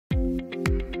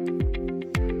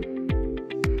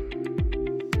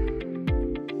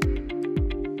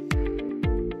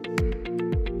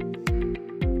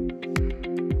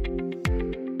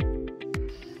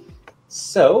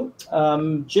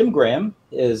Jim Graham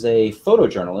is a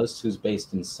photojournalist who's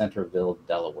based in Centerville,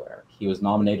 Delaware. He was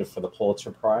nominated for the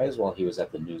Pulitzer Prize while he was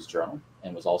at the News Journal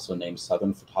and was also named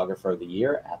Southern Photographer of the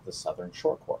Year at the Southern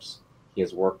Short Course. He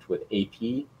has worked with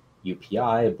AP,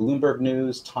 UPI, Bloomberg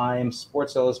News, Time,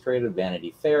 Sports Illustrated,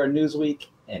 Vanity Fair, Newsweek,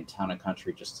 and Town &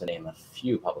 Country, just to name a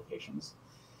few publications.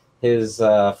 His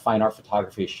fine art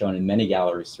photography is shown in many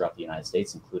galleries throughout the United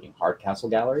States, including Hardcastle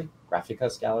Gallery,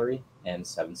 Graphicus Gallery, and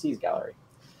Seven Seas Gallery.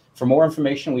 For more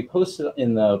information, we posted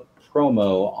in the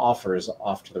promo offers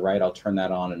off to the right. I'll turn that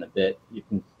on in a bit.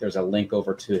 There's a link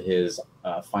over to his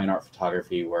fine art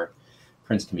photography where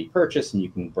prints can be purchased, and you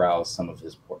can browse some of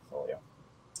his portfolio.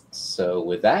 So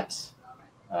with that,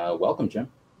 welcome, Jim.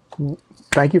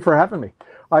 Thank you for having me.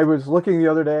 I was looking the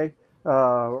other day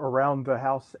around the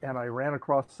house, and I ran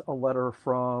across a letter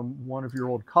from one of your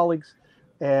old colleagues,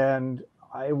 and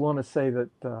I want to say that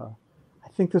I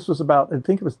think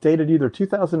it was dated either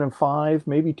 2005,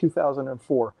 maybe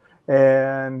 2004,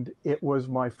 and it was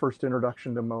my first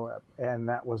introduction to Moab, and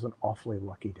that was an awfully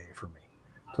lucky day for me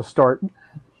to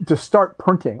start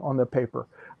printing on the paper,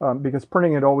 because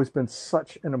printing had always been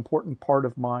such an important part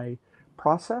of my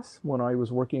process when I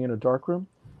was working in a darkroom.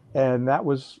 And that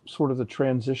was sort of the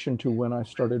transition to when I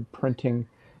started printing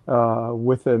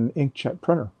with an inkjet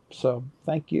printer. So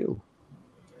thank you.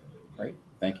 Great,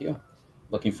 thank you.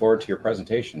 Looking forward to your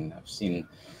presentation.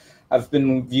 I've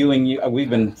been viewing you. We've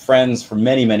been friends for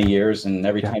many, many years, and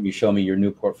every time you show me your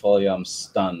new portfolio, I'm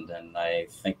stunned. And I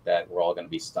think that we're all going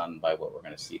to be stunned by what we're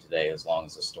going to see today, as long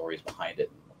as the stories behind it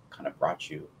kind of brought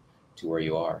you to where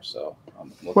you are. So I'm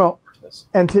looking forward to this.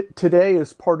 And today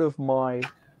is part of my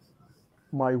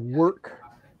work,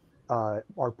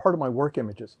 or part of my work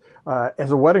images.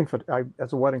 As a wedding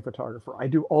photographer, I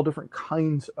do all different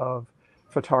kinds of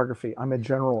photography. I'm a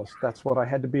generalist. That's what I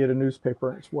had to be at a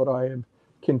newspaper. It's what I have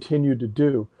continued to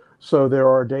do. So there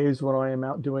are days when I am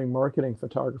out doing marketing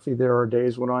photography. There are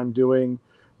days when I'm doing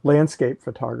landscape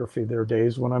photography. There are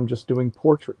days when I'm just doing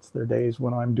portraits. There are days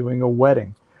when I'm doing a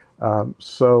wedding.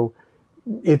 So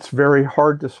it's very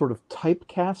hard to sort of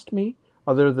typecast me,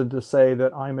 other than to say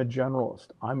that I'm a generalist.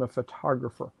 I'm a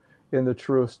photographer in the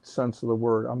truest sense of the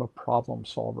word. I'm a problem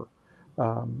solver.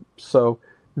 So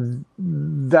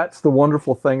that's the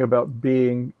wonderful thing about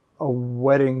being a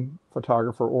wedding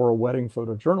photographer or a wedding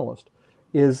photojournalist,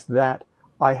 is that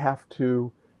I have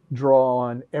to draw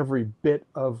on every bit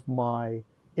of my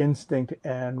instinct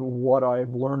and what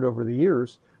I've learned over the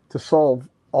years to solve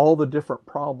all the different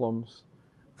problems,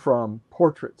 from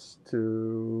portraits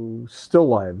to still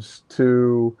lives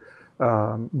to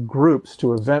groups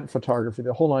to event photography,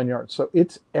 the whole nine yards. So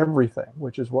it's everything,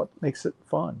 which is what makes it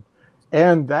fun.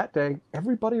 And that day,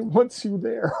 everybody wants you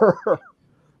there,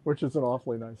 which is an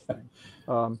awfully nice thing.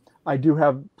 I do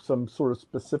have some sort of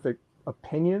specific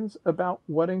opinions about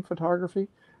wedding photography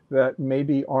that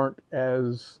maybe aren't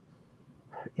as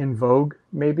in vogue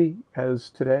maybe as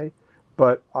today,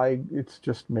 but it's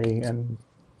just me, and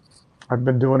I've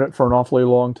been doing it for an awfully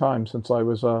long time, since I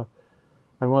was a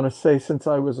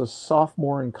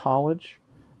sophomore in college,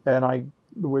 and I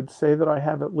would say that I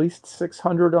have at least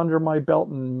 600 under my belt,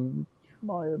 and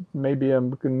maybe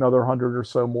another 100 or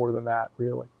so more than that,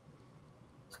 really.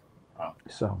 Wow.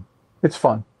 So it's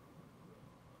fun.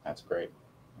 That's great.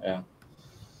 Yeah.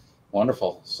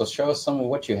 Wonderful. So show us some of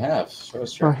what you have. Show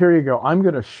us Well, here you go. I'm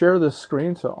going to share this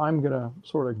screen, so I'm going to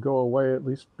sort of go away at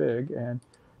least big, and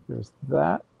there's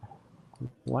that.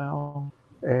 Allow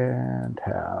and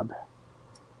tab.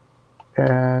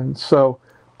 And so,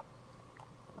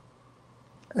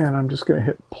 and I'm just going to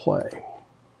hit play.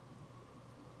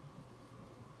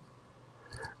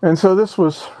 And so this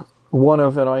was one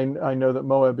of, and I know that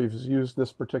Moab has used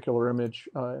this particular image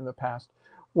in the past.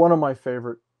 One of my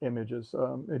favorite images.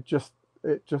 It just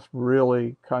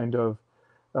really kind of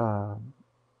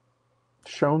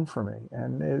shone for me,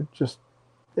 and it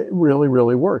really,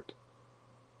 really worked.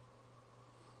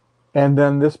 And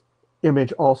then this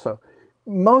image also.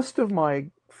 Most of my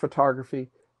photography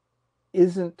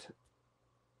isn't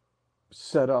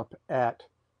set up at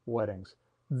weddings.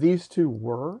 These two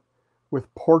were.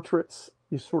 With portraits,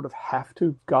 you sort of have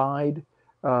to guide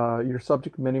your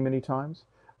subject many, many times.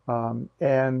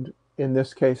 And in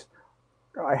this case,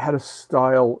 I had a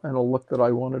style and a look that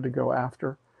I wanted to go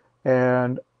after.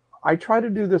 And I try to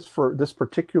do this for this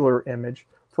particular image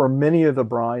for many of the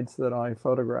brides that I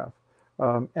photograph.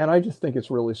 And I just think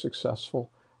it's really successful.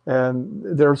 And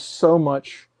there's so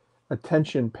much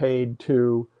attention paid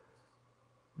to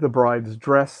the bride's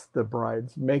dress, the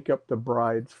bride's makeup, the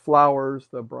bride's flowers,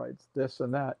 the bride's this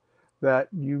and that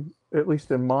you, at least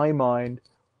in my mind,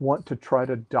 want to try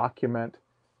to document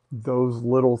those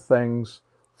little things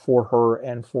for her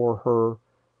and for her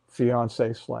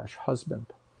fiance slash husband.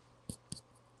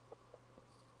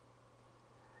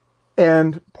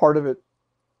 And part of it,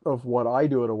 of what I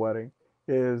do at a wedding,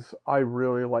 is I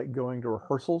really like going to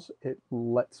rehearsals. It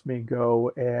lets me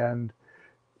go and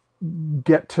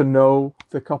get to know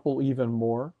the couple even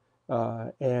more,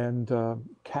 and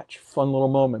catch fun little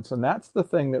moments. And that's the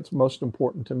thing that's most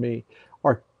important to me,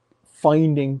 are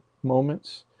finding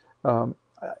moments. Um,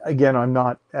 Again, I'm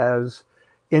not as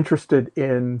interested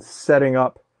in setting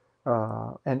up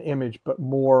an image, but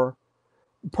more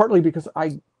partly because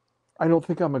I don't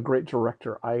think I'm a great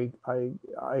director. I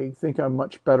think I'm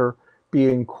much better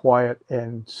being quiet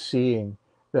and seeing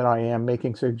than I am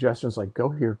making suggestions like, go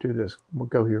here, do this,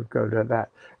 go here, go to that.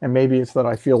 And maybe it's that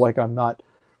I feel like I'm not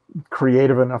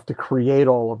creative enough to create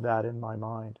all of that in my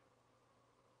mind.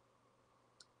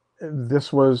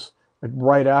 This was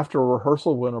right after a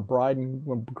rehearsal when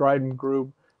when bride and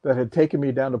groom that had taken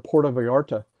me down to Puerto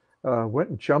Vallarta went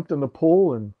and jumped in the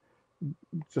pool, and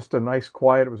just a nice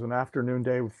quiet. It was an afternoon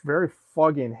day, very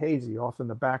foggy and hazy off in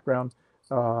the background,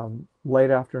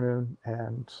 late afternoon,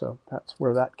 and so that's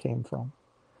where that came from.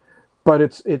 But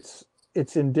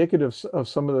it's indicative of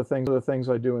some of the things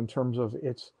I do in terms of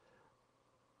its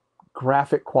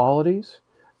graphic qualities,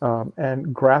 and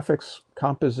graphics,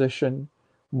 composition,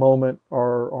 moment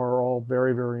are all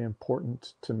very, very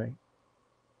important to me.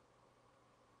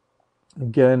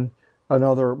 Again,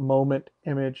 another moment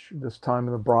image, this time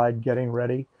of the bride getting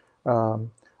ready.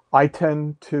 Um, I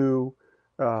tend to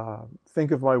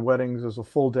think of my weddings as a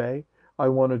full day. I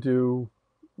want to do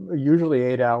usually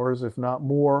 8 hours, if not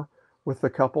more, with the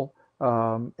couple.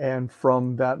 And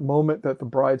from that moment that the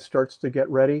bride starts to get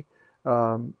ready,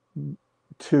 um,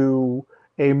 to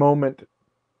a moment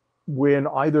when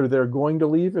either they're going to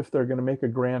leave, if they're going to make a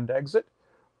grand exit,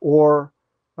 or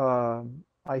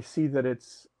I see that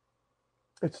it's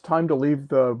time to leave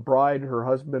the bride, her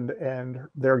husband, and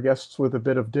their guests with a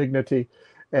bit of dignity,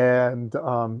 and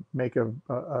make a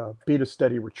beat a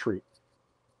steady retreat.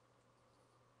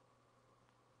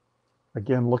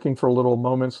 Again, looking for little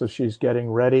moments as she's getting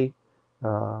ready.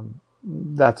 Um,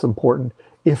 that's important.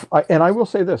 And I will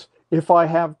say this, if I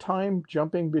have time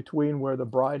jumping between where the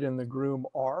bride and the groom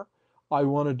are, I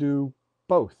want to do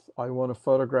both. I want to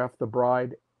photograph the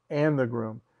bride and the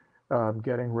groom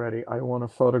getting ready. I want to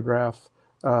photograph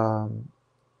um,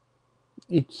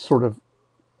 each sort of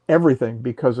everything,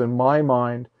 because in my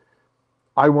mind,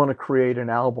 I want to create an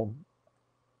album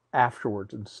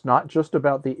afterwards. It's not just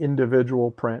about the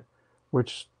individual print,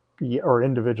 which or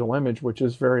individual image, which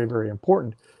is very, very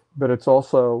important, but it's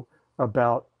also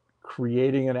about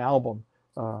creating an album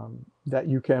that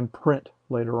you can print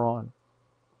later on.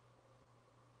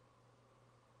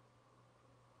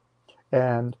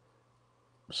 And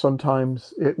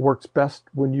sometimes it works best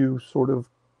when you sort of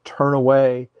turn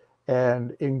away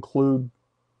and include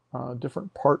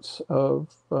different parts of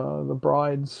the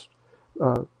bride's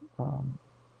uh, um,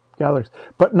 gatherings,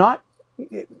 but not.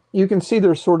 You can see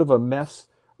there's sort of a mess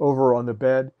over on the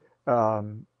bed.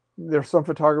 There's some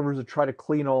photographers that try to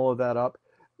clean all of that up.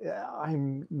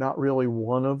 I'm not really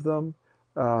one of them.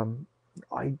 Um,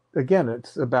 again,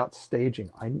 it's about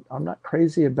staging. I'm not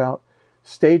crazy about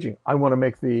staging. I want to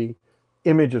make the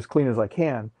image as clean as I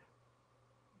can,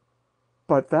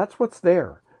 but that's what's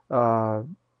there. Uh,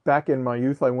 Back in my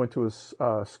youth, I went to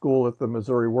a school at the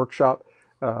Missouri Workshop,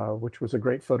 which was a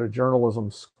great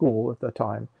photojournalism school at the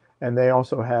time. And they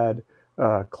also had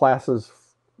classes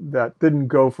that didn't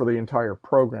go for the entire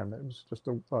program. It was just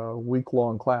a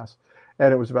week-long class,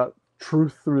 and it was about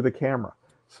truth through the camera.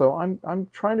 So I'm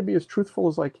trying to be as truthful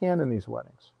as I can in these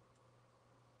weddings.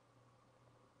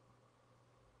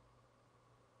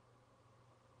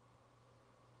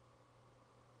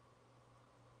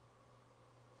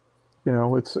 You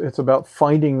know, it's about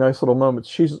finding nice little moments.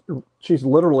 She's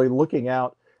literally looking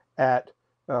out at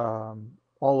all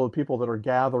of the people that are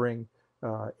gathering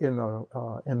in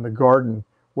the garden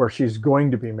where she's going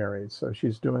to be married. So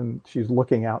she's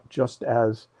looking out just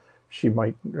as she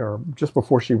might, or just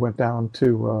before she went down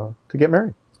to get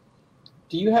married.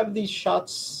 Do you have these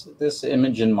shots, this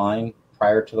image in mind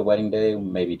prior to the wedding day,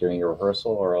 maybe during your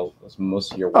rehearsal, or was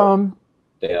most of your work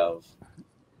day of?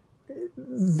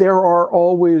 There are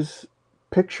always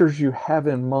pictures you have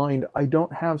in mind. I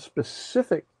don't have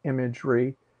specific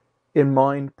imagery in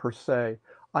mind per se.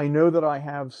 I know that I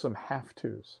have some have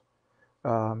tos.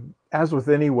 As with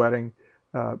any wedding,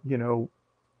 you know,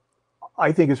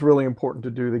 I think it's really important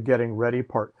to do the getting ready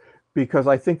part, because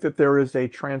I think that there is a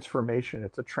transformation.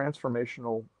 It's a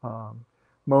transformational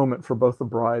moment for both the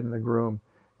bride and the groom.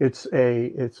 It's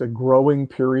a growing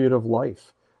period of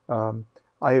life. Um,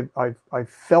 I've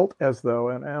felt as though,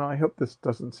 and I hope this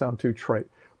doesn't sound too trite,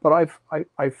 but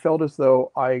I felt as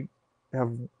though I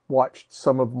have watched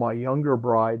some of my younger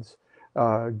brides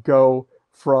go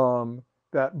from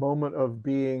that moment of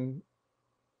being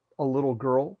a little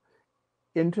girl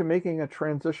into making a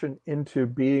transition into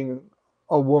being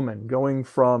a woman, going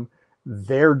from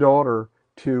their daughter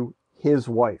to his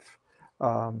wife.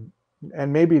 Um,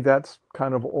 and maybe that's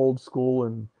kind of old school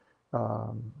and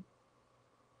um,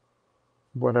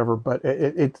 whatever, but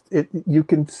you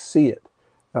can see it.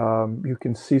 You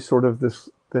can see sort of this.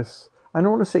 I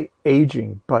don't want to say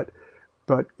aging, but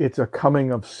it's a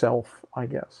coming of self, I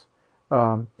guess.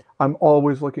 Um, I'm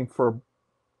always looking for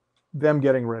them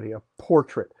getting ready, a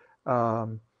portrait.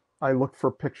 Um, I look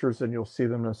for pictures, and you'll see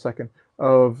them in a second,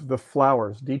 of the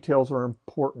flowers. Details are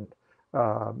important.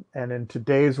 And in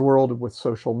today's world with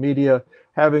social media,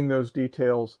 having those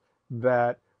details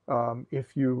that if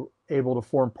you're able to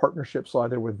form partnerships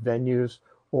either with venues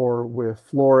or with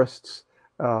florists,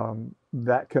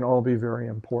 that can all be very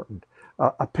important.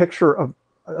 A picture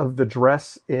of the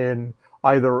dress in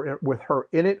either with her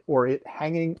in it or it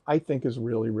hanging, I think is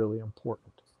really, really important.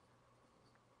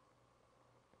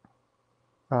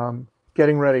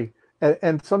 Getting ready.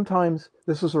 And sometimes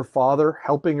this is her father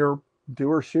helping her do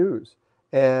her shoes.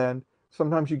 And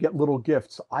sometimes you get little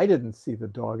gifts. I didn't see the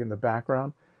dog in the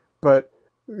background, but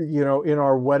in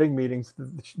our wedding meetings,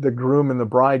 the groom and the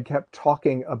bride kept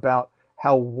talking about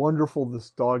how wonderful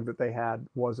this dog that they had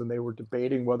was, and they were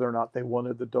debating whether or not they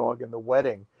wanted the dog in the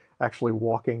wedding, actually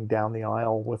walking down the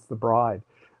aisle with the bride.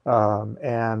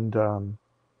 And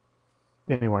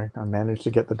anyway, I managed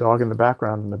to get the dog in the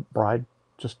background, and the bride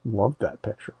just loved that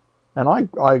picture. And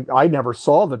I never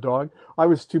saw the dog. I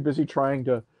was too busy trying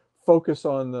to focus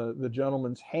on the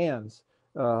gentleman's hands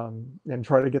and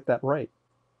try to get that right.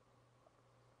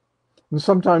 And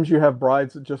sometimes you have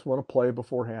brides that just want to play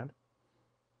beforehand.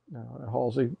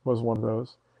 Halsey was one of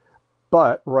those.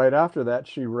 But right after that,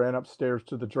 she ran upstairs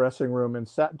to the dressing room and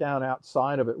sat down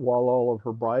outside of it while all of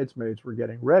her bridesmaids were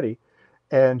getting ready.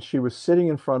 And she was sitting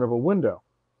in front of a window.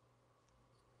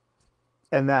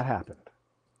 And that happened.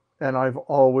 And I've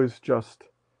always just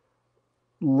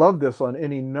loved this on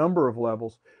any number of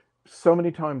levels. So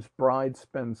many times brides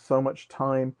spend so much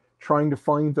time trying to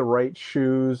find the right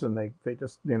shoes, and they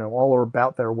just, all are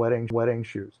about their wedding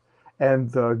shoes.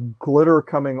 And the glitter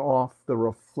coming off the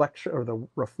reflection, or the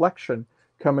reflection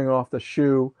coming off the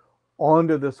shoe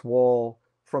onto this wall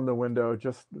from the window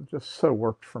just so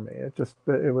worked for me. It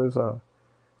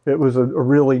was a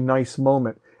really nice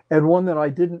moment, and one that I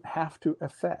didn't have to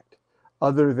affect,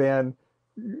 other than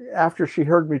after she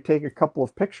heard me take a couple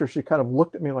of pictures, she kind of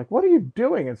looked at me like, "What are you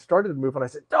doing?" and started to move. And I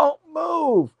said, "Don't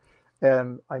move."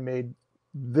 And I made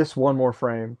this one more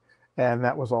frame, and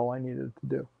that was all I needed to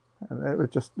do. And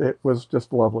it was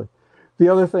just lovely. The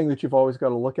other thing that you've always got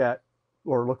to look at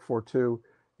or look for too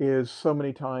is so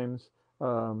many times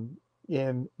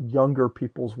in younger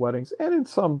people's weddings and in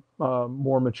some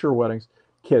more mature weddings,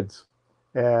 kids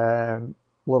and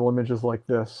little images like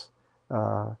this.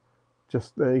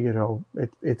 Just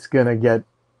it's going to get,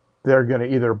 they're going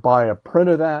to either buy a print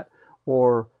of that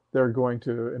or they're going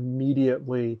to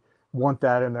immediately want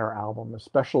that in their album,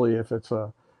 especially if it's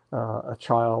a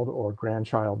child or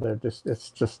grandchild.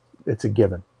 It's a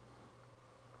given.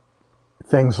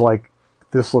 Things like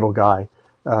this little guy,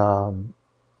 and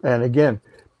again,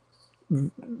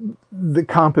 the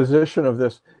composition of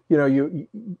this.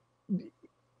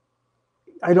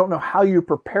 I don't know how you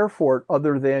prepare for it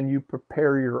other than you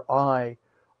prepare your eye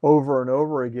over and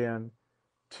over again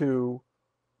to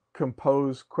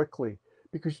compose quickly,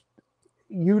 because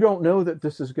you don't know that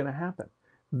this is going to happen.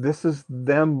 This is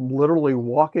them literally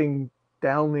walking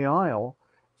down the aisle,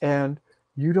 and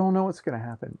you don't know what's going to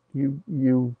happen.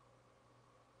 You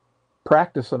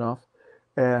practice enough,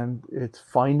 and it's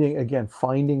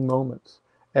finding moments,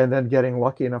 and then getting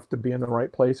lucky enough to be in the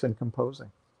right place and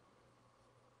composing.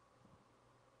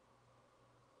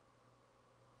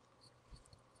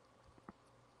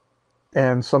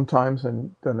 And sometimes,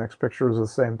 and the next picture is the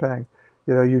same thing,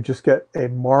 you just get a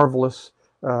marvelous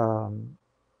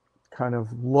kind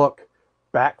of look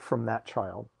back from that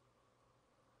child.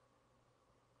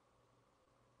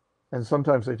 And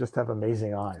sometimes they just have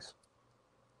amazing eyes.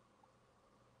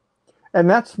 And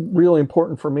that's really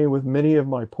important for me with many of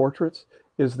my portraits,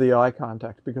 is the eye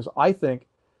contact, because I think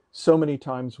so many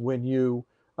times when you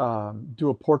do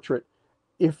a portrait,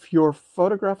 if you're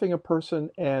photographing a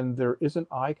person and there isn't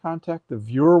eye contact, the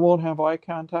viewer won't have eye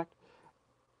contact.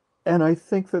 And I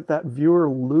think that viewer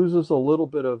loses a little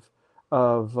bit of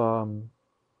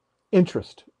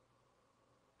interest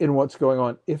in what's going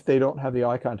on if they don't have the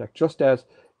eye contact. Just as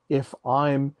if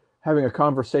I'm having a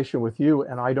conversation with you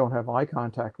and I don't have eye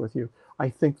contact with you, I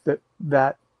think that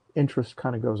that interest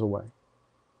kind of goes away.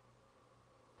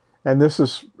 And this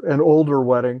is an older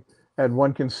wedding, and um,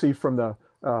 one can see from the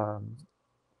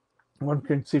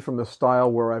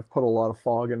style where I've put a lot of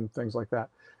fog and things like that.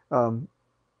 Um,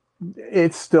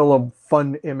 it's still a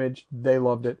fun image. They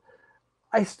loved it.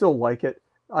 I still like it.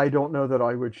 I don't know that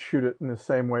I would shoot it in the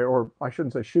same way, or I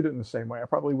shouldn't say shoot it in the same way. I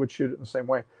probably would shoot it in the same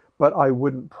way, but I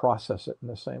wouldn't process it in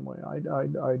the same way.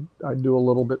 I'd do a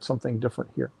little bit something different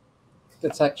here.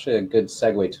 That's actually a good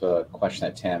segue to a question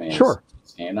that Tammy is Sure.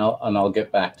 asking, and I'll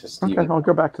get back to Stephen. Okay, I'll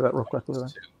go back to that real quickly then.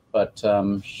 But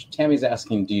Tammy's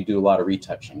asking, do you do a lot of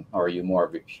retouching, or are you more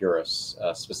of a purist?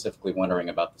 Specifically wondering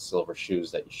about the silver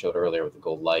shoes that you showed earlier with the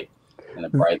gold light and the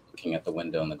bride looking at the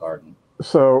window in the garden.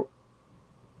 So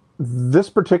this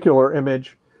particular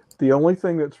image, the only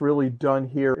thing that's really done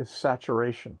here is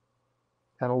saturation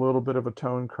and a little bit of a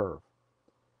tone curve.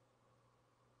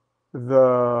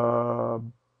 The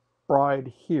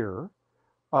bride here,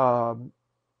 I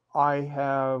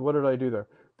have, what did I do there?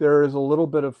 There is a little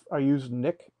bit of, I use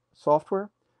Nick software.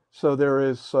 So there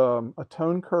is a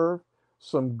tone curve,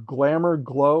 some glamour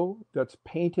glow that's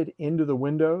painted into the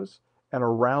windows and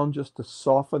around just to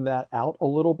soften that out a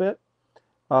little bit.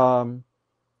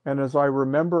 And as I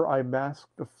remember, I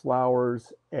masked the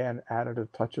flowers and added a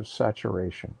touch of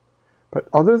saturation. But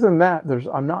other than that,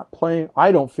 I'm not playing,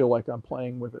 I don't feel like I'm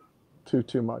playing with it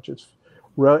too much. It's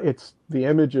the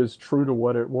image is true to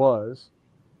what it was.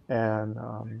 And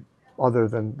other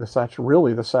than the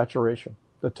saturation,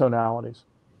 the tonalities,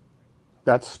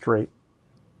 that's straight.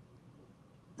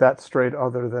 That's straight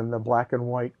other than the black and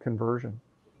white conversion.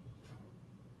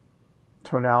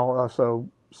 Tonal, so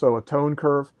a tone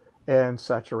curve and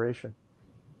saturation.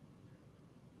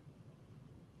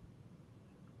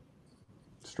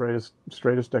 Straight as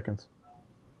Dickens.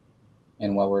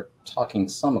 And while we're talking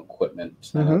some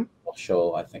equipment, I'll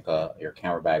show, I think, your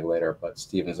camera bag later, but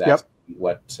Stephen's asking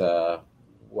what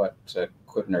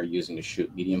equipment are you using to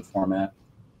shoot medium format?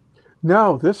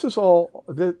 No, this is all,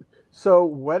 so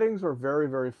weddings are very,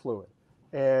 very fluid.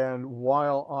 And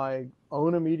while I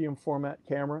own a medium format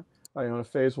camera, I own a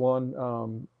Phase 1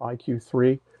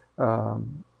 IQ3.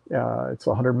 It's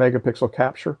 100 megapixel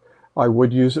capture. I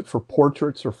would use it for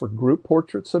portraits or for group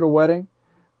portraits at a wedding.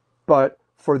 But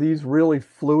for these really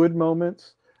fluid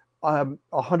moments,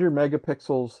 100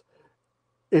 megapixels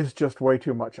is just way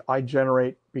too much. I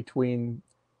generate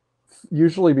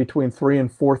usually between 3,000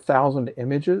 and 4,000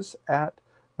 images at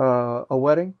a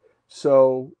wedding.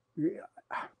 So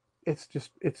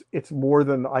it's more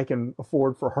than I can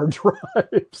afford for hard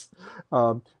drives.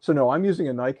 So no, I'm using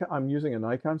a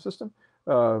Nikon system.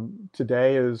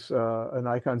 Today is a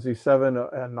Nikon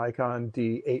Z7, a Nikon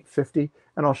D850,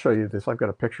 and I'll show you this. I've got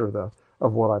a picture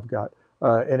of what I've got.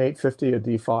 An 850, a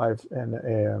D5, and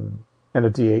a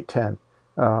D810.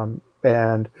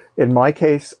 And in my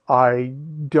case, I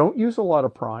don't use a lot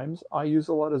of primes. I use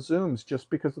a lot of zooms just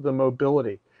because of the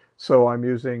mobility. So I'm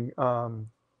using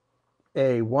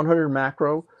a 100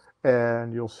 macro,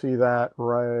 and you'll see that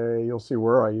you'll see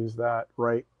where I use that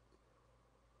right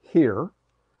here.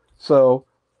 So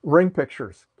ring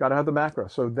pictures, got to have the macro.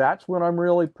 So that's when I'm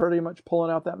really pretty much pulling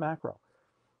out that macro.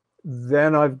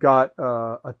 Then I've got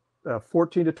a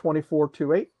 14 to 24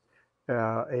 2.8,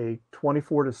 a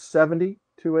 24 to 70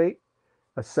 2.8,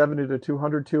 a 70 to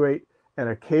 200 2.8, and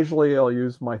occasionally I'll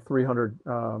use my 300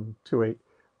 2.8.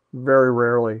 Very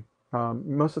rarely.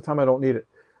 Most of the time I don't need it.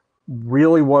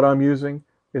 Really, what I'm using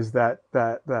is that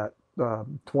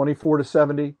 24 to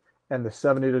 70 and the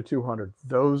 70 to 200.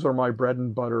 Those are my bread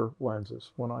and butter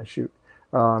lenses when I shoot,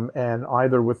 and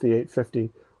either with the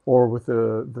 850 or with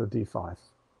the D5.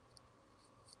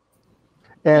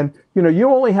 And you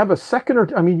only have a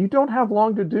second you don't have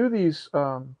long to do these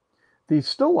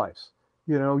still lifes.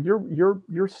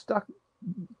 You're stuck.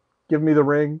 Give me the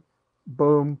ring,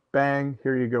 boom, bang,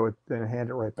 here you go, and hand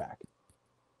it right back.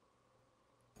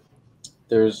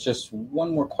 There's just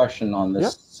one more question on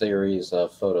this series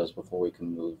of photos before we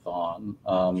can move on.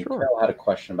 Sure. Carol had a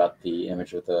question about the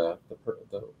image with the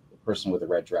person with the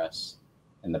red dress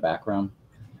in the background.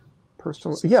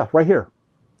 Yeah, right here.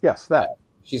 Yes, that.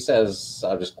 She says,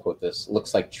 I'll just quote this,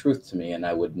 "Looks like truth to me, and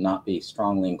I would not be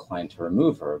strongly inclined to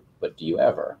remove her, but do you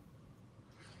ever?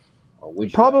 Or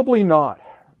would you?" Probably not.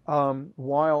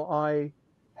 While I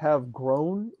have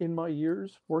grown in my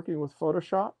years working with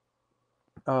Photoshop,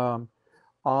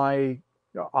 I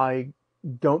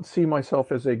don't see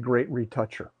myself as a great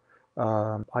retoucher.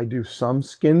 I do some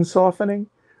skin softening,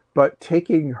 but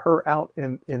taking her out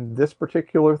in this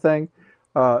particular thing,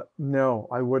 no,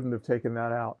 I wouldn't have taken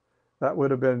that out. That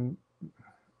would have been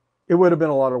it would have been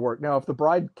a lot of work. Now, if the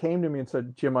bride came to me and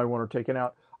said, Jim, I want her taken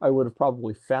out, I would have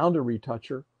probably found a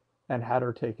retoucher and had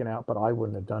her taken out, but I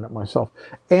wouldn't have done it myself.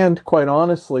 And quite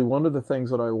honestly, one of the things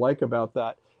that I like about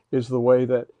that is the way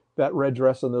that that red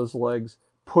dress and those legs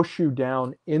push you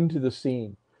down into the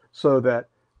scene so that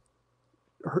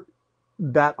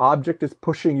that object is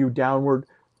pushing you downward.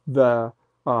 The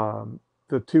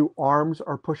the two arms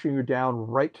are pushing you down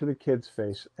right to the kid's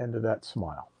face and to that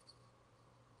smile.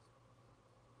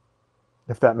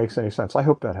 If that makes any sense. I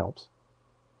hope that helps.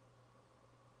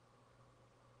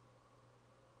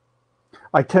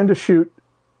 I tend to shoot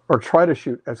or try to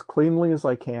shoot as cleanly as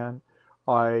I can.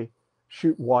 I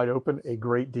shoot wide open a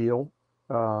great deal.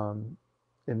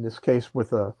 In this case, with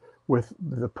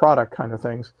the product kind of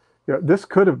things, you know, this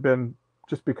could have been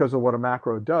just because of what a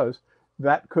macro does.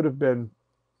 That could have been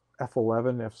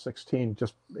f11,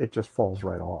 f16. It just falls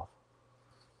right off.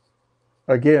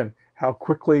 Again, how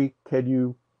quickly can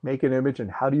you make an image,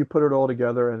 and how do you put it all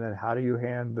together, and then how do you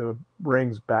hand the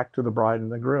rings back to the bride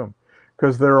and the groom?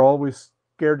 Because they're always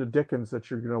scared to dickens that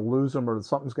you're going to lose them or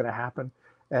something's going to happen,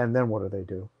 and then what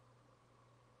do?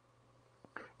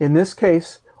 In this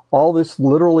case, all this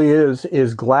literally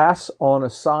is glass on a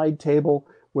side table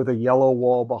with a yellow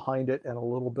wall behind it and a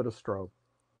little bit of strobe.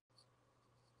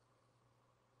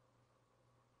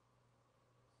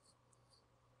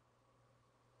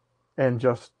 And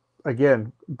just,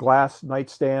 again, glass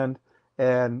nightstand,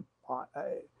 and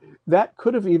that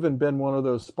could have even been one of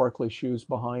those sparkly shoes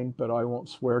behind, but I won't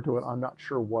swear to it. I'm not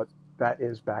sure what that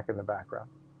is back in the background.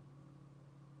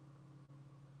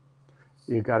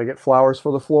 You got to get flowers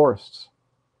for the florists.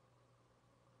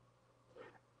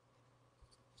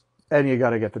 And you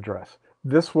got to get the dress.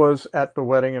 This was at the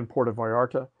wedding in Puerto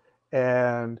Vallarta,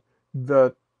 and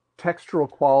the textural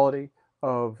quality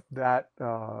of that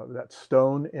that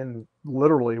stone in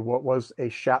literally what was the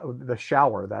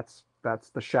shower. That's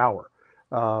the shower.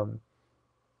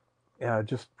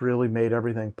 Just really made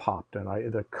everything popped,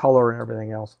 and the color and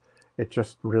everything else. It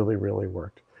just really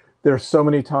worked. There's so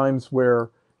many times where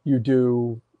you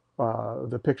do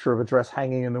the picture of a dress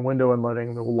hanging in the window and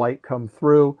letting the light come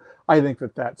through. I think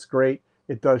that that's great.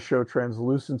 It does show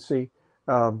translucency,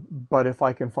 but if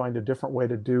I can find a different way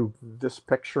to do this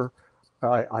picture,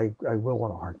 I will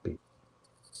in a heartbeat.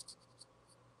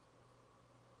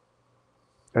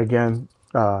 Again,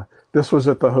 this was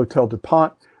at the Hotel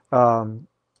DuPont, and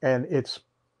it's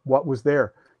what was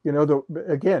there. You know,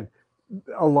 again,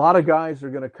 a lot of guys are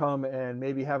going to come and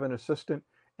maybe have an assistant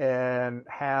and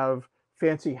have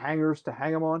fancy hangers to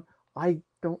hang them on. I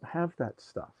don't have that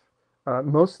stuff.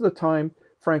 Most of the time,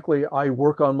 frankly, I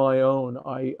work on my own.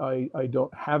 I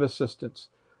don't have assistants.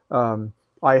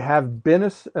 I have been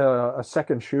a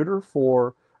second shooter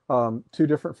for two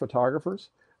different photographers,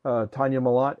 Tanya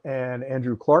Malott and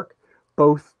Andrew Clark.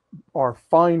 Both are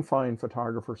fine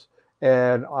photographers.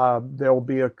 And there'll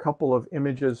be a couple of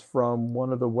images from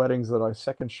one of the weddings that I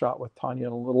second shot with Tanya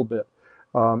in a little bit.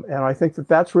 And I think that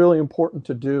that's really important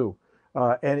to do.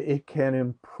 And it can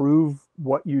improve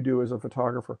what you do as a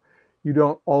photographer. You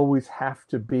don't always have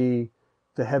to be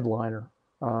the headliner.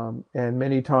 And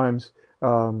many times,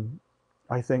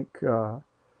 I think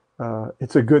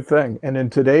it's a good thing. And in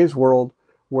today's world,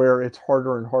 where it's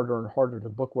harder and harder to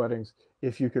book weddings,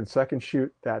 if you can second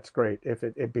shoot, that's great.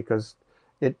 Because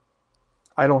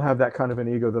I don't have that kind of an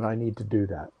ego that I need to do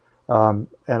that.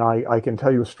 And I can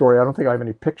tell you a story. I don't think I have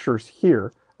any pictures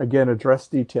here. Again, a dress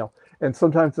detail. And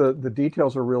sometimes the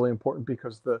details are really important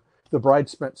because the bride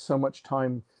spent so much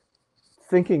time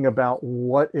thinking about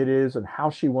what it is and how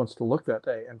she wants to look that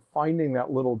day, and finding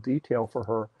that little detail for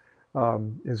her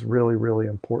is really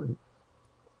important.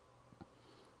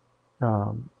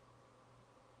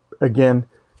 Again,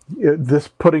 this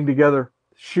putting together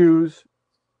shoes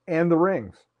and the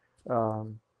rings.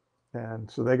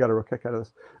 And so they got a real kick out of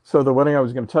this. So the wedding I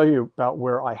was going to tell you about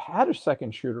where I had a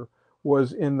second shooter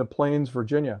was in the Plains,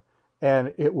 Virginia.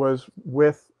 And it was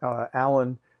with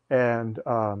Alan and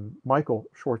Michael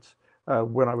Schwartz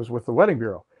when I was with the Wedding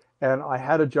Bureau. And I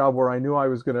had a job where I knew I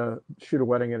was going to shoot a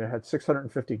wedding, and it had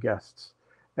 650 guests.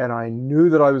 And I knew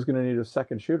that I was going to need a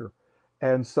second shooter.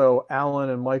 And so Alan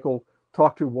and Michael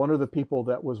talked to one of the people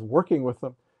that was working with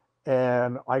them,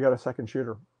 and I got a second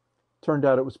shooter. Turned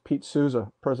out it was Pete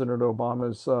Souza, President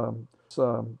Obama's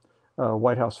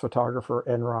White House photographer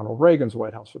and Ronald Reagan's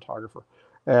White House photographer.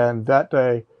 And that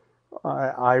day,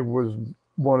 I was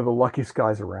one of the luckiest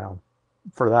guys around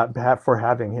for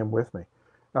having him with me.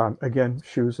 Again,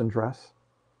 shoes and dress.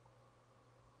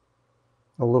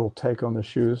 A little take on the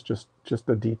shoes, just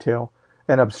the detail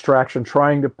and abstraction,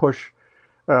 trying to push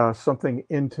something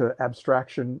into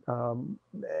abstraction,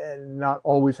 and not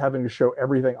always having to show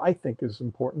everything I think is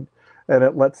important. And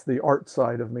it lets the art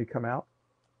side of me come out.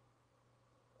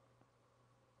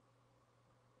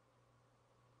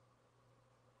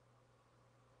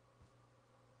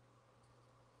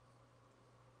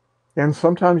 And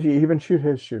sometimes you even shoot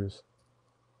his shoes.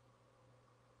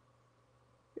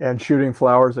 And shooting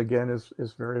flowers again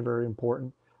is very, very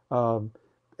important. Um,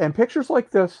 and pictures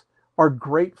like this are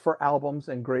great for albums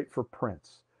and great for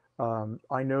prints.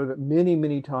 I know that many,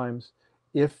 many times,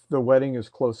 if the wedding is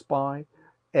close by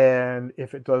and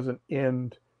if it doesn't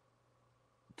end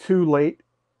too late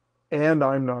and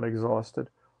I'm not exhausted,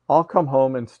 I'll come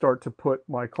home and start to put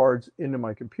my cards into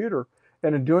my computer.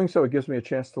 And in doing so, it gives me a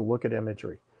chance to look at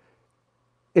imagery.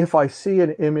 If I see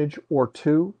an image or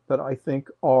two that I think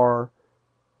are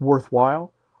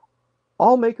worthwhile,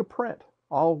 I'll make a print.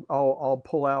 I'll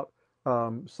pull out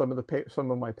some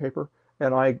of my paper,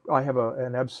 and I have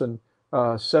an Epson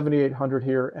 7800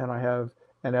 here, and I have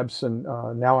an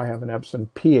Epson now I have an Epson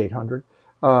P800.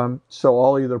 So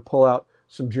I'll either pull out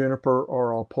some juniper,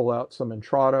 or I'll pull out some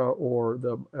Entrada or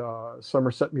the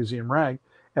Somerset Museum rag,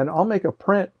 and I'll make a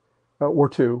print or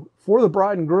two for the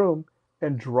bride and groom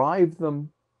and drive them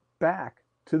back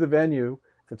to the venue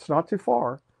if it's not too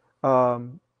far.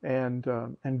 And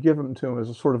give them to them as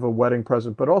a sort of a wedding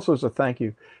present, but also as a thank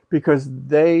you, because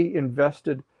they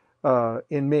invested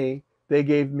in me. They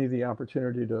gave me the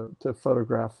opportunity to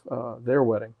photograph their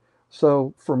wedding.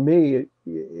 So for me,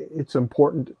 it's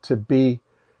important to be.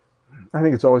 I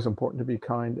think it's always important to be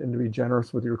kind and to be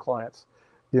generous with your clients,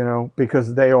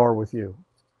 because they are with you.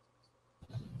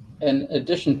 In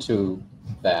addition to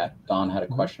that, Don had a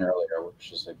question earlier,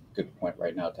 which is a good point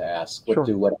right now to ask. What Sure.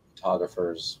 do wedding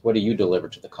photographers, what do you deliver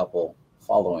to the couple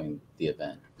following the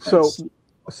event? So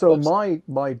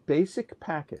my basic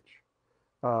package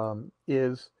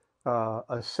is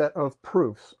a set of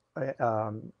proofs,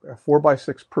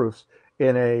 4x6 proofs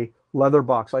in a leather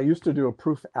box. I used to do a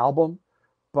proof album,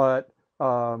 but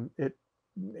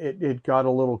it got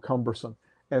a little cumbersome.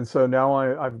 And so now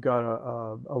I've got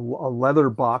a leather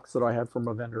box that I had from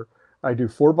a vendor. I do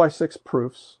 4x6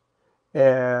 proofs,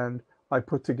 and I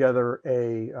put together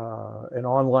an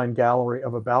online gallery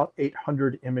of about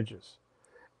 800 images.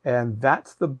 And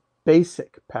that's the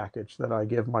basic package that I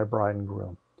give my bride and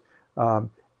groom.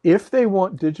 If they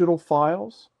want digital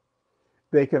files,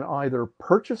 they can either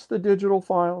purchase the digital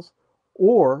files,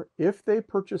 or if they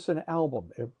purchase an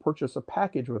album, purchase a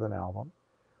package with an album,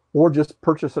 or just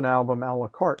purchase an album a la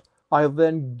carte, I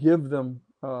then give them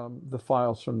the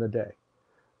files from the day.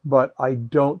 But I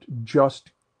don't just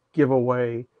give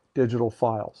away digital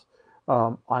files.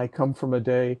 I come from a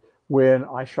day when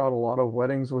I shot a lot of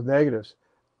weddings with negatives.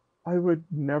 I would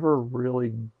never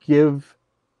really give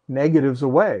negatives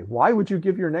away. Why would you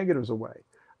give your negatives away?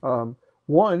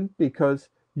 One, because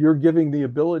you're giving the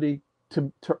ability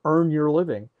to earn your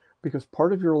living, because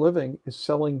part of your living is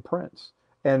selling prints.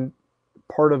 And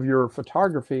part of your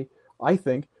photography, I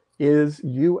think, is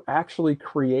you actually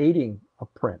creating a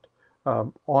print.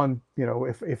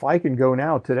 If I can go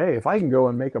now today, if I can go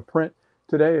and make a print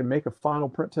today and make a final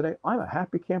print today, I'm a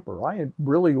happy camper. I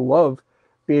really love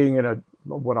being in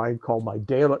what I call my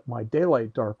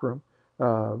daylight darkroom,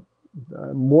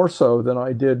 more so than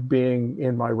I did being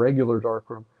in my regular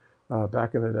darkroom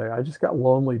back in the day. I just got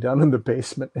lonely down in the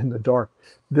basement in the dark.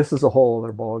 This is a whole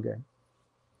other ballgame.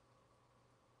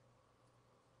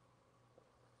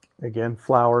 Again,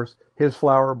 flowers. His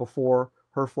flower before,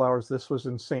 her flowers. This was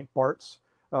in St. Bart's.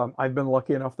 I've been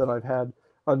lucky enough that I've had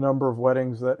a number of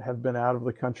weddings that have been out of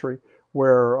the country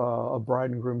where a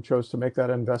bride and groom chose to make that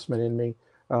investment in me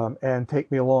and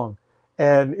take me along.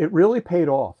 And it really paid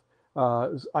off.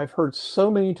 I've heard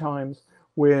so many times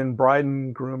when bride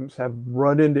and grooms have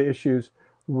run into issues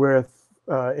with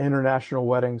international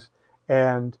weddings,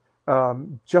 and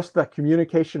just that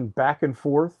communication back and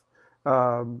forth,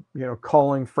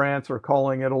 calling France or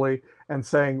calling Italy and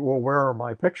saying, well, where are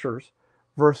my pictures?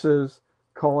 Versus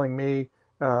calling me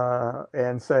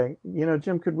and saying,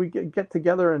 Jim, could we get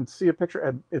together and see a picture?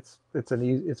 And it's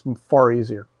far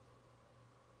easier.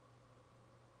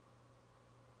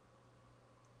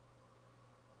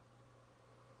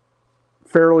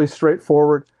 Fairly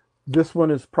straightforward. This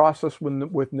one is processed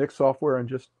with Nik software and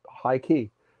just high key.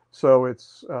 So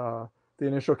it's the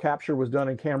initial capture was done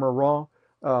in Camera Raw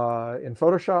in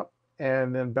Photoshop,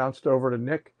 and then bounced over to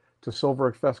Nik to Silver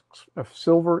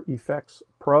Effects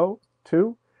Pro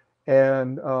 2,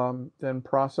 and then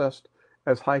processed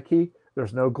as high key.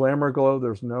 There's no glamour glow.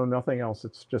 There's nothing else.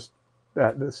 It's just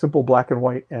that simple black and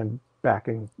white and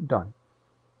backing done.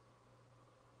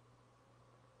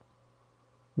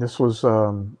 This was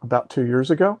about 2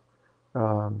 years ago.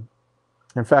 Um,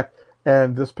 in fact,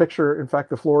 and this picture, in fact,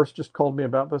 the florist just called me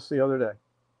about this the other day.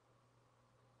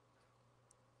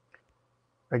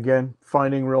 Again,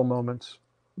 finding real moments.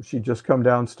 She'd just come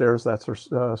downstairs, that's her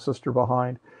sister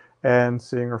behind, and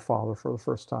seeing her father for the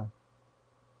first time.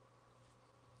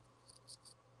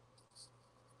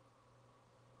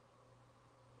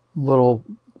 Little,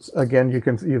 again,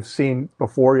 you've seen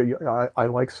before. I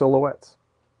like silhouettes,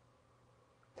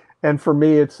 and for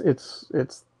me, it's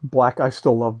black. I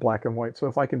still love black and white. So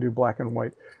if I can do black and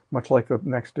white, much like the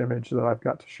next image that I've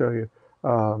got to show you,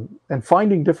 and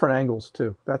finding different angles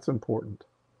too, that's important.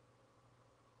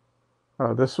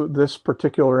 This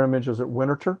particular image is at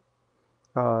Winterthur,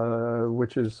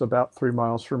 which is about 3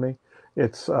 miles from me.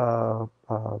 It's now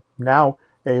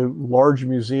a large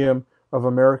museum of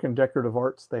American decorative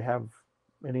arts. They have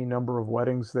any number of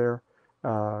weddings there,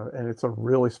 and it's a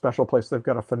really special place. They've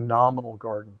got a phenomenal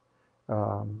garden,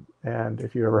 and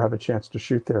if you ever have a chance to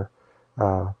shoot there,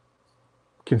 uh,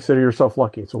 consider yourself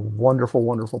lucky. It's a wonderful,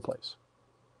 wonderful place.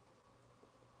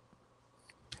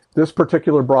 This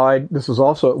particular bride, this is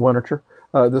also at Winterthur.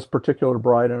 This particular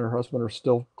bride and her husband are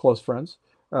still close friends.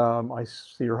 I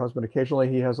see her husband occasionally.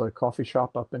 He has a coffee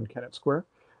shop up in Kennett Square.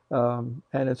 And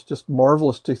it's just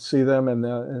marvelous to see them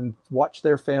and watch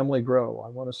their family grow. I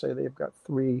want to say they've got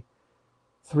three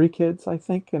kids, I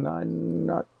think, and I'm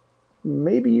not,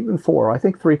 maybe even four. I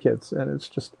think three kids, and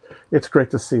it's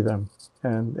great to see them,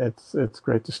 and it's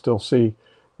great to still see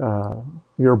uh,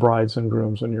 your brides and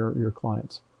grooms and your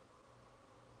clients.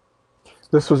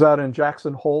 This was out in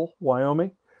Jackson Hole,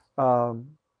 Wyoming,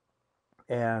 um,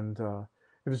 and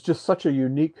it was just such a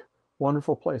unique,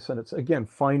 wonderful place. And it's again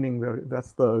finding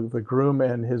that's the groom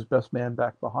and his best man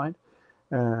back behind,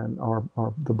 and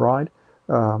the bride.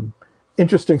 Um,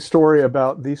 Interesting story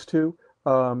about these two.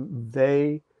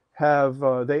 They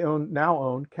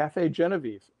own Cafe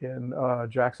Genevieve in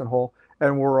Jackson Hole,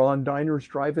 and we're on Diners,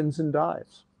 Drive-ins, and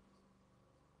Dives.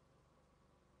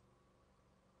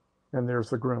 And there's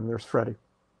the groom. There's Freddie.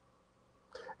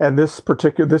 And this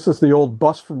is the old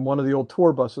bus from one of the old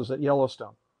tour buses at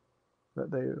Yellowstone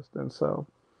that they used. And so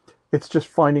it's just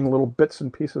finding little bits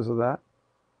and pieces of that.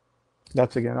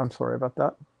 That's again, I'm sorry about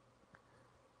that.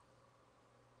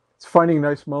 It's finding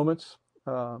nice moments,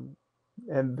 and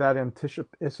that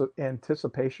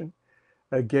anticipation.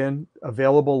 Again,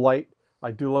 available light.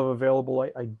 I do love available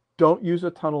light. I don't use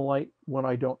a ton of light when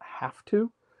I don't have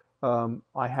to.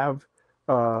 I have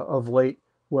of late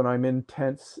when I'm in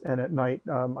tents and at night,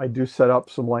 I do set up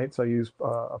some lights. I use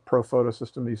a pro photo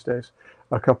system these days,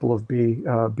 a couple of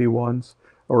B1s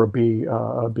or a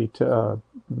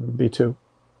B2.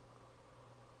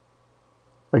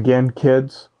 Again,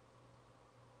 kids,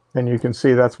 and you can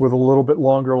see that's with a little bit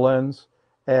longer lens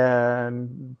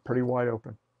and pretty wide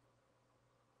open.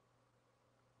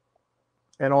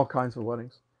 And all kinds of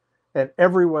weddings. And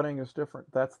every wedding is different.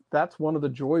 That's one of the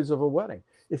joys of a wedding.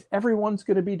 Is everyone's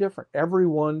going to be different.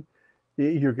 Everyone,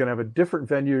 you're going to have a different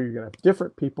venue. You're going to have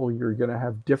different people. You're going to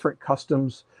have different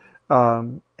customs,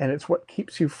 and it's what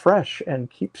keeps you fresh and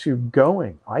keeps you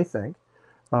going. I think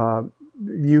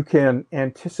you can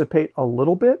anticipate a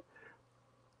little bit,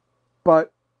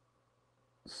 but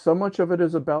so much of it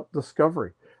is about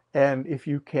discovery. And if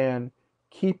you can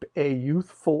keep a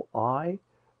youthful eye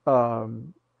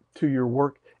to your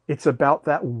work, it's about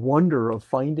that wonder of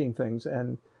finding things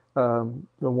and the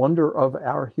wonder of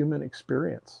our human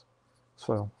experience.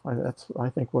 So that's, I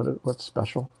think, what's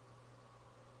special.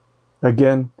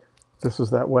 Again, this is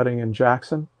that wedding in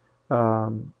Jackson,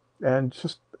 and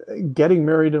just getting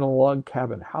married in a log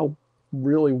cabin. How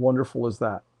really wonderful is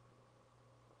that?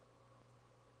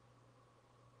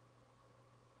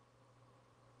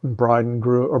 Bride and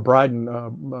groom, or bride and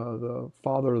the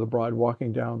father of the bride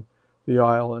walking down the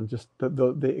aisle, and just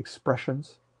the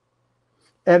expressions.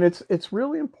 And it's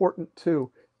really important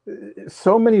too.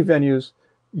 So many venues,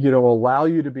 allow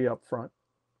you to be up front.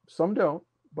 Some don't,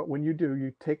 but when you do,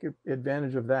 you take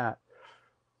advantage of that.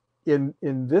 In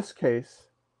this case,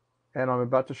 and I'm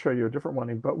about to show you a different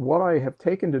one, but what I have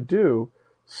taken to do,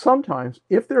 sometimes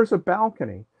if there's a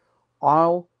balcony,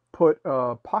 I'll put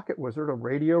a Pocket Wizard, a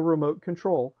radio remote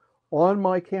control, on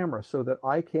my camera so that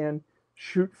I can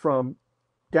shoot from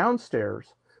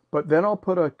downstairs, but then I'll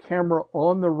put a camera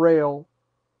on the rail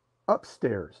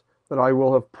upstairs that I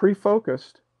will have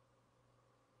pre-focused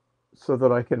so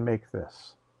that I can make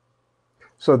this.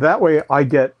 So that way I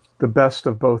get the best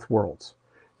of both worlds.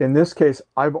 In this case,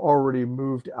 I've already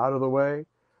moved out of the way.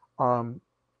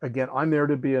 Again, I'm there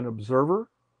to be an observer,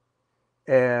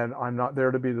 and I'm not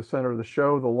there to be the center of the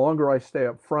show. The longer I stay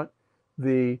up front,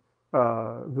 the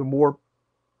more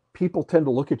people tend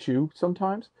to look at you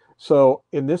sometimes. So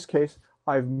in this case,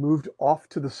 I've moved off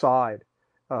to the side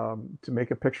to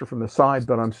make a picture from the side,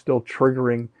 but I'm still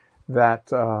triggering that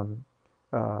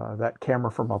that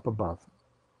camera from up above.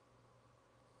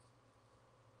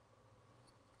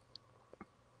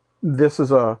 This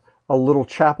is a little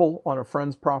chapel on a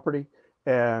friend's property,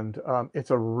 and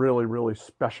it's a really, really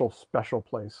special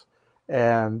place.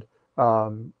 And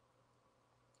um,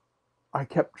 I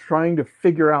kept trying to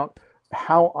figure out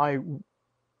how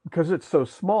because it's so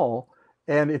small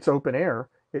and it's open air,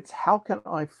 it's how can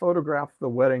I photograph the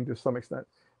wedding to some extent.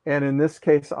 And in this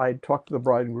case, I'd talked to the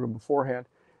bride and groom beforehand.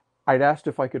 I'd asked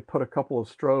if I could put a couple of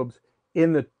strobes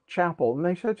in the chapel, and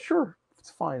they said, sure, it's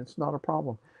fine, it's not a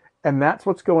problem. And that's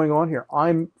what's going on here.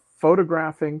 I'm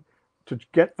photographing to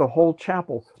get the whole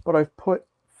chapel, but I've put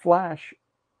flash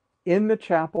in the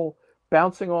chapel,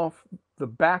 bouncing off the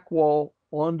back wall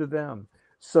onto them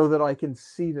so that I can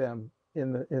see them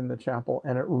in the chapel,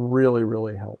 and it really,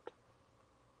 really helped.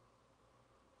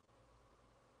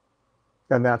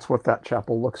 And that's what that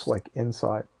chapel looks like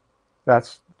inside.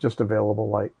 That's just available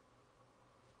light.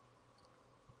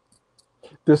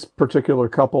 This particular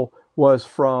couple was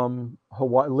from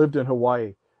Hawaii, lived in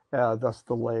Hawaii, thus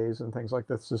the leis and things like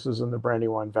this. This is in the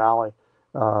Brandywine Valley.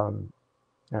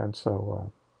 And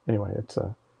so anyway, it's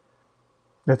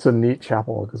a neat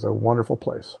chapel. It's a wonderful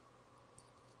place.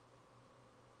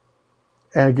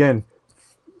 And again,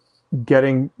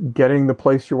 getting the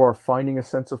place you are, finding a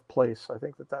sense of place. I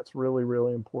think that's really,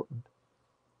 really important.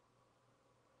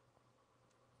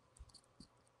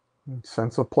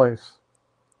 Sense of place.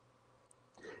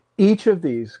 Each of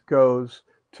these goes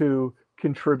to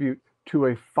contribute to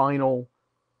a final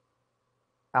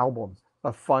album,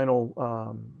 a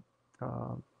final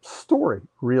story,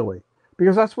 really,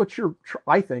 because that's what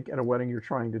I think at a wedding you're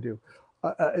trying to do.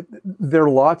 There are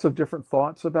lots of different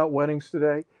thoughts about weddings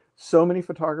today. So many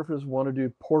photographers want to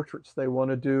do portraits. They want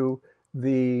to do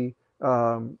the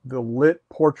lit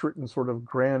portrait and sort of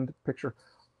grand picture.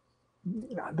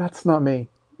 That's not me.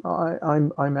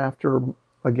 I'm after,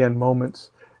 again,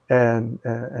 moments and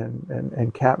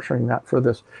capturing that for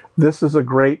this. This is a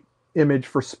great image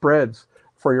for spreads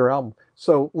for your album.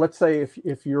 So let's say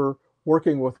if you're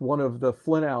working with one of the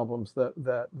Flynn albums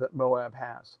that Moab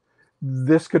has,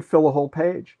 this could fill a whole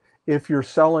page. If you're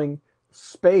selling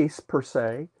space per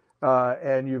se,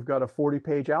 and you've got a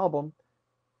 40-page album,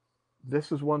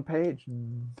 this is one page.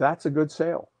 That's a good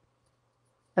sale.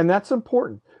 And that's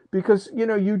important because,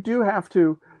 you do have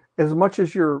to, as much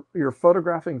as you're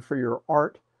photographing for your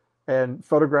art and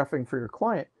photographing for your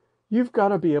client, you've got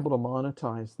to be able to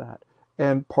monetize that.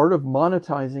 And part of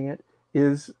monetizing it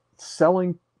is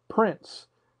selling prints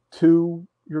to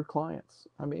your clients.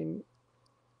 I mean,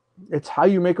 it's how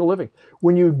you make a living.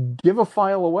 When you give a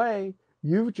file away,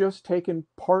 you've just taken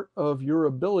part of your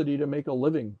ability to make a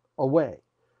living away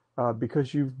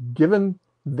because you've given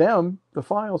them the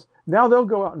files. Now they'll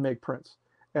go out and make prints.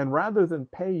 And rather than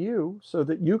pay you so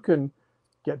that you can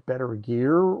get better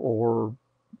gear or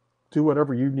do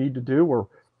whatever you need to do, or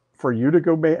for you to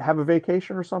go have a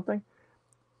vacation or something,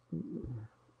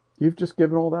 you've just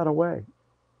given all that away.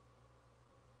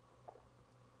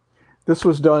 This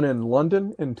was done in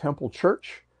London in Temple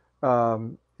Church.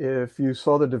 If you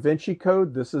saw the Da Vinci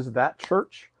Code, this is that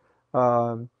church.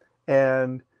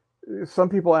 And some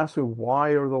people ask me, why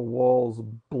are the walls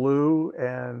blue?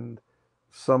 And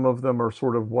some of them are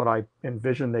sort of what I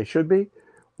envision they should be.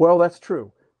 Well, that's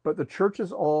true. But the church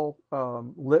is all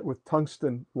lit with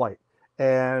tungsten light.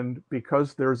 And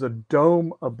because there's a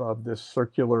dome above this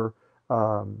circular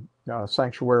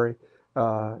sanctuary,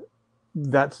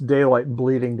 that's daylight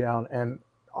bleeding down. And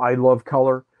I love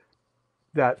color.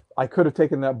 That I could have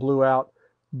taken that blue out,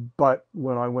 but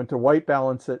when I went to white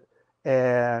balance it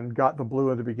and got the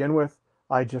blue to begin with,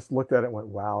 I just looked at it and went,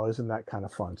 wow, isn't that kind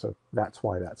of fun? So that's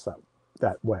why that's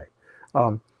that way.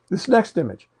 This next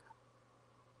image,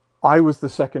 I was the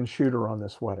second shooter on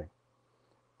this wedding.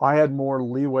 I had more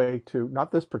leeway to,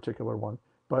 not this particular one,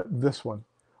 but this one.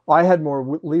 I had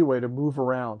more leeway to move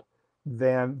around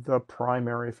than the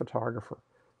primary photographer.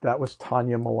 That was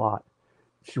Tanya Malat.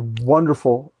 She's a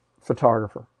wonderful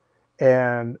photographer.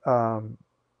 And,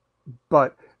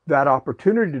 but that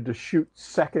opportunity to shoot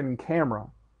second camera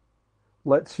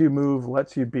lets you move,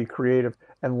 lets you be creative,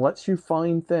 and lets you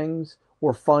find things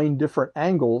or find different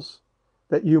angles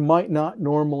that you might not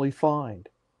normally find,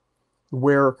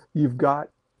 where you've got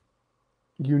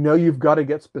to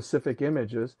get specific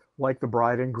images like the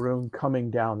bride and groom coming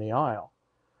down the aisle.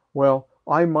 Well,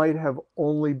 I might have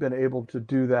only been able to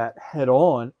do that head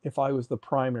on if I was the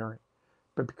primary.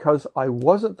 But because I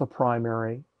wasn't the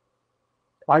primary,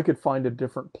 I could find a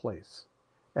different place.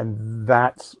 And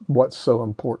that's what's so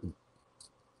important.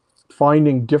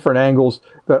 Finding different angles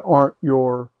that aren't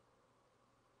the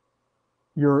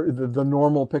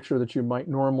normal picture that you might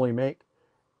normally make.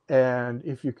 And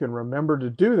if you can remember to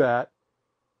do that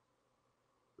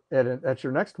at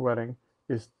your next wedding,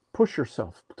 is push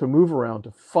yourself to move around,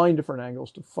 to find different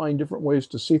angles, to find different ways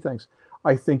to see things.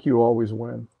 I think you always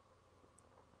win.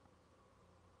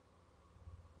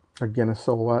 Again, a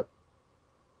silhouette,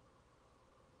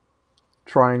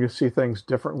 trying to see things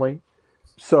differently.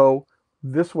 So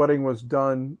this wedding was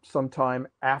done sometime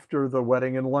after the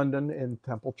wedding in London in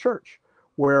Temple Church,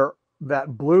 where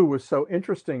that blue was so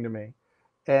interesting to me.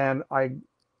 And I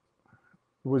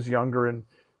was younger and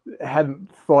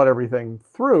hadn't thought everything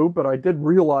through, but I did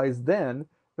realize then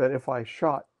that if I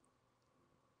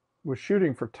was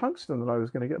shooting for tungsten, that I was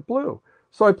going to get blue.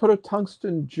 So I put a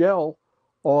tungsten gel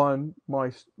on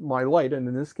my light, and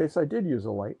in this case I did use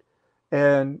a light,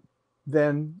 and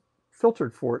then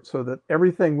filtered for it so that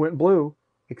everything went blue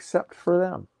except for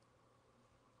them.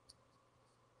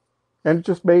 And it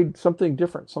just made something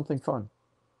different, something fun.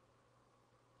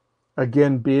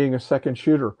 Again, being a second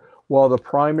shooter, while the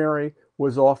primary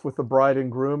was off with the bride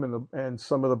and groom and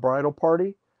some of the bridal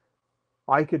party,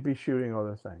 I could be shooting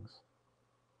other things.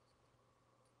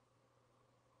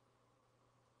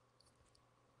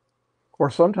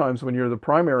 Or sometimes when you're the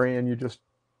primary and you just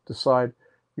decide,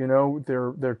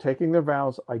 they're taking their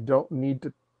vows, I don't need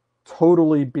to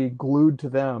totally be glued to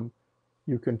them.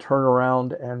 You can turn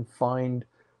around and find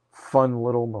fun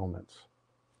little moments.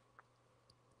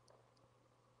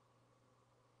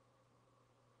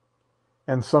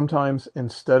 And sometimes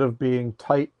instead of being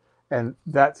tight, and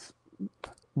that's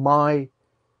one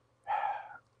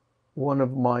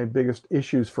of my biggest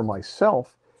issues for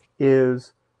myself,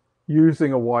 is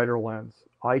using a wider lens.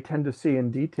 I tend to see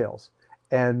in details,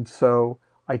 and so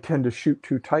I tend to shoot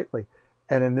too tightly.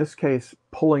 And in this case,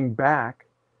 pulling back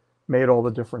made all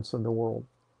the difference in the world.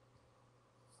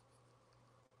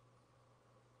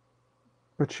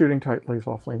 But shooting tightly is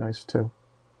awfully nice too.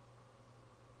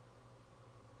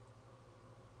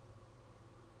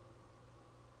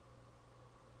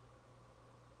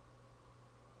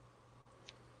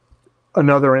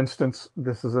 Another instance,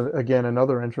 this is again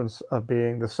another instance of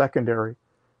being the secondary.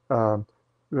 Um,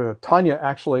 Tanya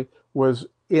actually was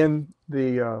was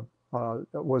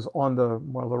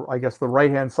on I guess the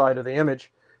right hand side of the image.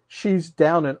 She's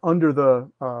down and under the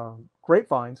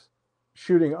grapevines,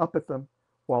 shooting up at them,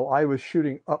 while I was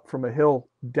shooting up from a hill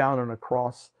down and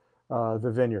across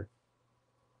the vineyard.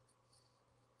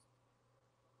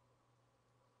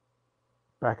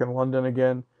 Back in London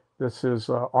again. This is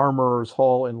Armourers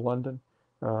Hall in London,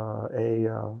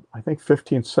 I think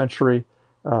 15th century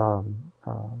um,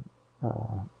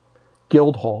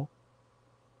 guild hall.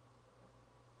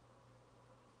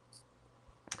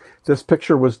 This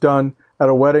picture was done at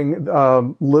a wedding,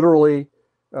 literally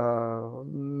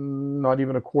not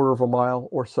even a quarter of a mile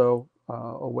or so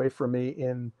away from me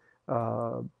in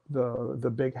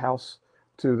the big house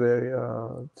to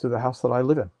the house that I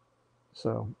live in.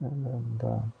 So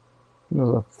and it was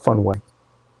a fun wedding.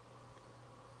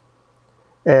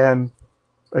 And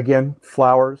again,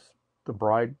 flowers, the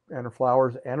bride and her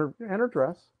flowers and her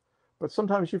dress. But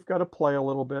sometimes you've got to play a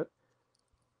little bit,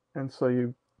 and so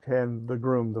you hand the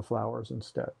groom the flowers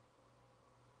instead.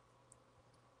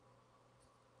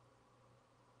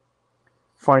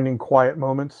 Finding quiet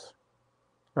moments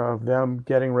of them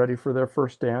getting ready for their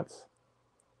first dance.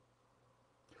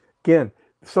 Again,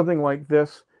 something like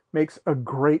this makes a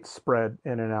great spread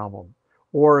in an album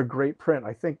or a great print.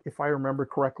 I think if I remember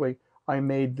correctly, I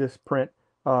made this print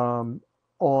on,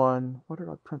 what did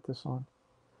I print this on?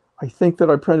 I think that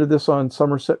I printed this on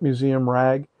Somerset Museum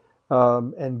rag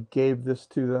and gave this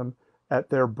to them at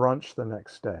their brunch the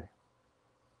next day.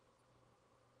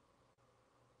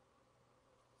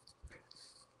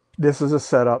 This is a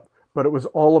setup, but it was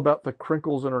all about the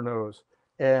crinkles in her nose.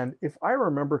 And if I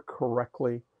remember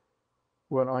correctly,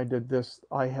 when I did this,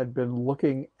 I had been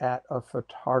looking at a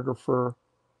photographer.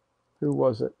 Who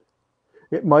was it?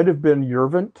 It might have been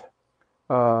Yervant,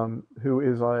 who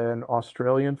is an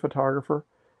Australian photographer,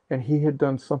 and he had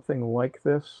done something like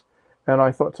this. And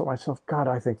I thought to myself, God,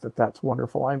 I think that that's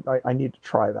wonderful. I need to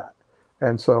try that.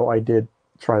 And so I did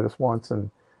try this once,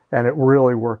 and it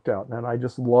really worked out. And I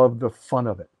just loved the fun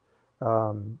of it.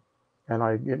 And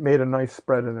it made a nice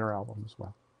spread in their album as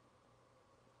well.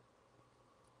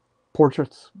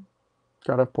 Portraits,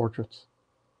 gotta have portraits.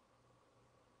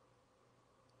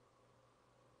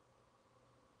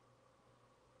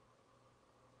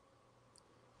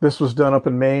 This was done up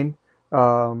in Maine.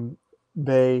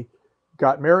 They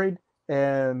got married,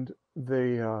 and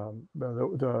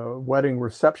the wedding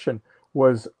reception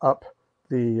was up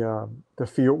the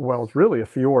fjord. Well, it's really a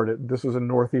fjord. This is in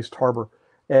Northeast Harbor,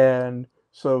 and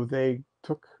so they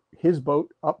took his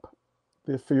boat up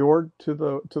the fjord to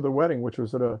the wedding, which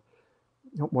was at a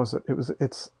what was it?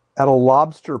 It's at a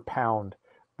lobster pound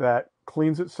that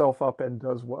cleans itself up and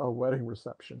does a wedding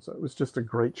reception. So it was just a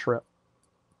great trip.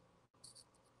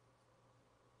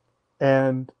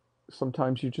 And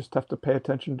sometimes you just have to pay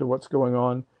attention to what's going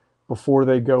on before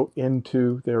they go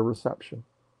into their reception.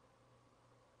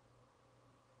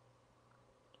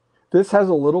 This has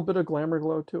a little bit of glamour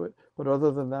glow to it, but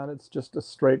other than that, it's just a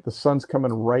straight, the sun's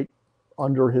coming right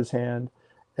under his hand,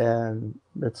 and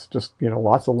it's just,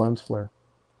 lots of lens flare.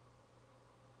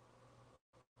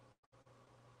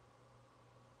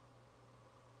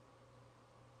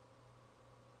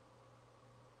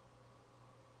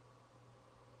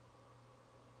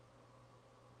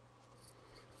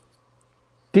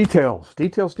 Details,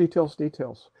 details, details,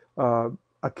 details. A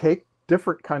cake,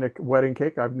 different kind of wedding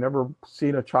cake. I've never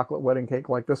seen a chocolate wedding cake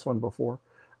like this one before,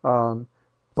 um,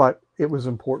 but it was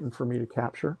important for me to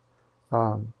capture.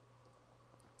 Um,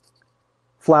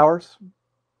 Flowers,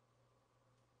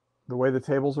 the way the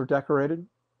tables are decorated,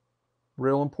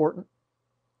 real important.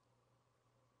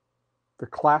 The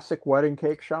classic wedding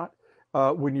cake shot.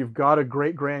 When you've got a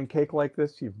great grand cake like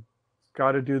this, you've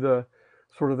got to do the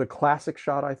sort of the classic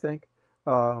shot, I think.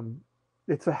 Um,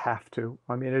 it's a have to.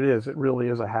 I mean, it is. It really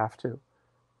is a have to.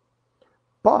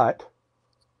 But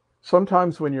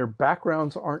sometimes when your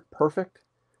backgrounds aren't perfect,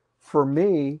 for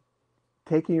me,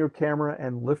 taking your camera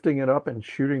and lifting it up and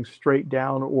shooting straight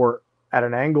down or at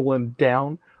an angle and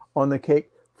down on the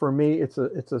cake, for me, it's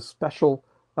a special.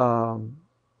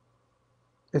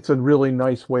 It's a really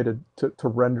nice way to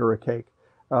render a cake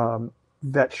um,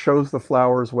 that shows the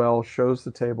flowers well, shows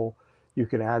the table. You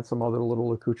can add some other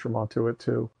little accoutrement to it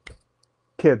too.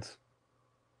 Kids,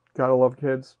 gotta love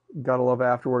kids, gotta love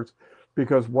afterwards,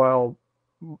 because while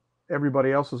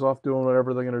everybody else is off doing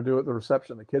whatever they're going to do at the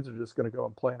reception, the kids are just going to go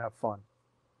and play and have fun.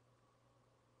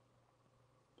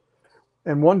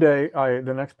 And one day,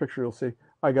 the next picture you'll see,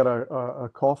 I got a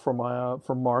call from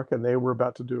Mark, and they were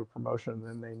about to do a promotion,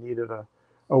 and they needed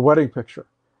a wedding picture.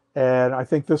 And I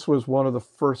think this was one of the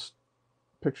first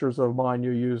pictures of mine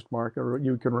you used, Mark, or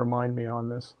you can remind me on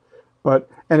this. And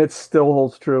it still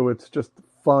holds true. It's just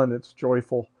fun. It's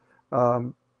joyful.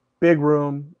 Um, Big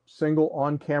room, single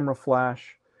on-camera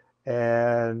flash,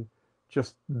 and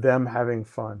just them having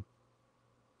fun.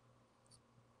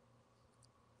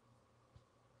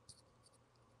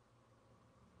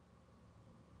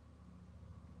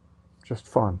 Just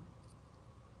fun.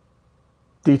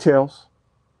 Details.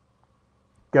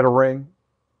 Get a ring.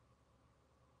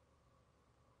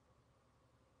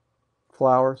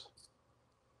 Flowers.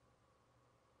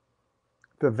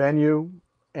 The venue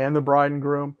and the bride and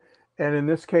groom. And in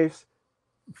this case,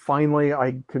 finally,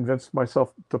 I convinced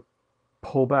myself to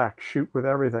pull back, shoot with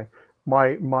everything.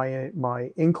 My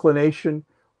inclination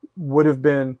would have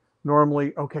been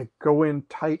normally, okay, go in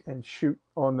tight and shoot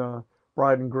on the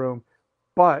bride and groom.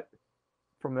 But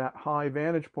from that high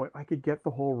vantage point, I could get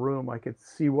the whole room. I could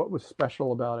see what was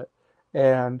special about it.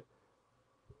 And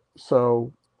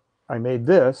so I made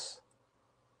this,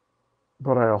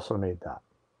 but I also made that.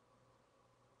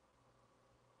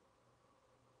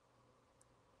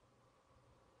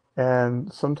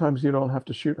 And sometimes you don't have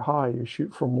to shoot high, you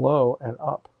shoot from low and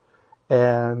up.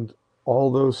 And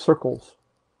all those circles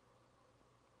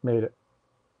made it.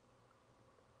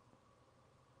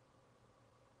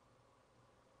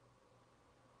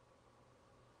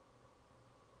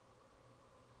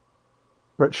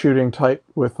 But shooting tight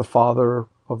with the father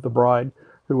of the bride,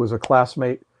 who was a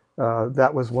classmate,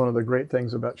 that was one of the great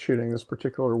things about shooting this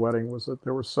particular wedding, was that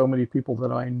there were so many people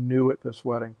that I knew at this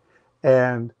wedding.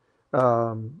 And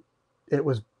um, it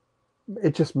was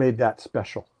it just made that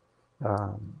special.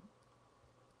 Um,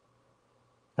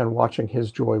 and watching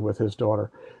his joy with his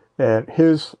daughter. And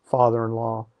his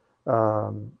father-in-law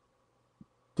um,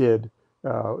 did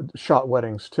shot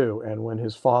weddings too. And when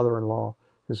his father-in-law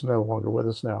is no longer with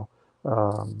us now,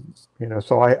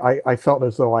 so I felt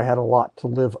as though I had a lot to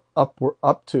live up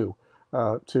to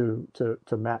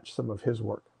match some of his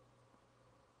work.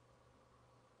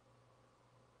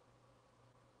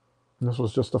 And this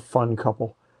was just a fun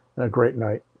couple and a great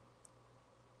night.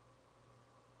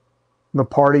 The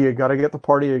party, you got to get the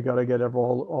party, you got to get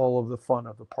all of the fun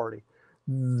of the party.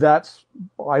 That's,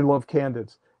 I love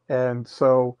candids. And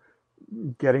so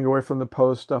getting away from the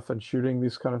pose stuff and shooting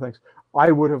these kind of things,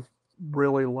 I would have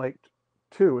really liked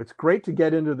too. It's great to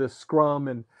get into this scrum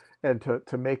and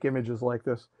to make images like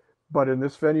this. But in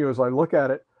this venue, as I look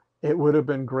at it, it would have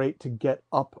been great to get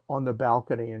up on the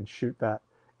balcony and shoot that.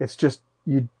 It's just,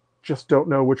 you just don't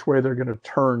know which way they're going to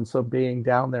turn. So being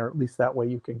down there, at least that way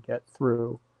you can get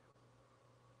through.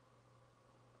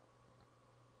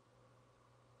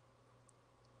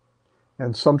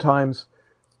 And sometimes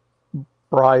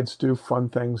brides do fun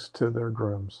things to their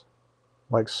grooms,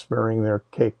 like smearing their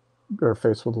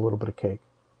face with a little bit of cake.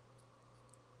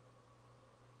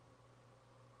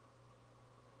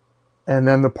 And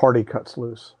then the party cuts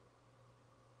loose.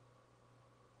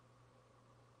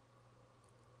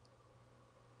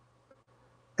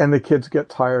 And the kids get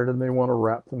tired and they want to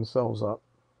wrap themselves up.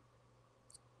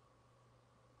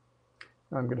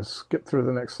 I'm going to skip through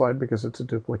the next slide because it's a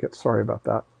duplicate. Sorry about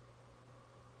that.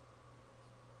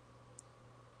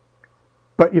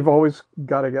 But you've always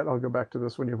got to get, I'll go back to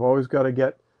this one, you've always got to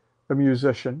get a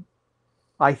musician,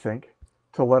 I think,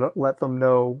 to let them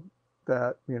know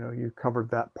that, you know, you covered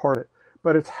that part.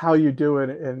 But it's how you do it,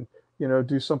 and, you know,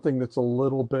 do something that's a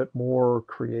little bit more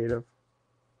creative.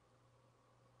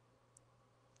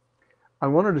 I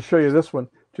wanted to show you this one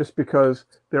just because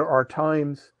there are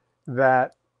times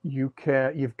that you've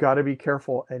got to be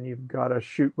careful and you've got to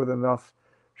shoot with enough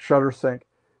shutter sync.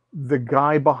 The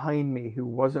guy behind me who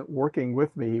wasn't working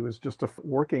with me, he was just a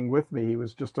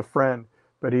friend,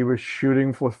 but he was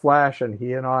shooting with flash, and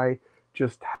he and I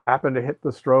just happened to hit the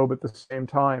strobe at the same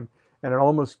time, and it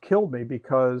almost killed me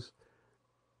because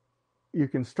you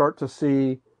can start to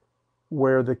see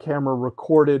where the camera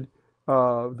recorded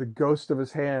the ghost of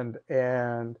his hand,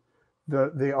 and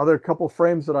the other couple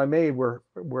frames that I made where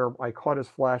I caught his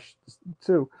flash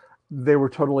too, they were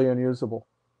totally unusable.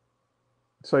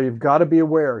 So you've got to be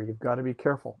aware. You've got to be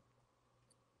careful.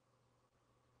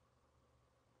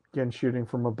 Again, shooting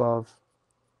from above.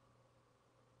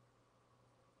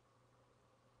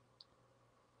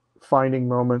 Finding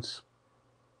moments.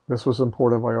 This was in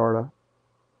Puerto Vallarta.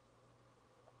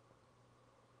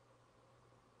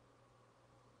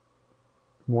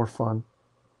 More fun.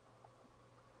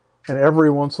 And every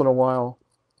once in a while,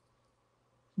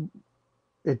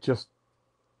 it just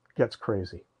gets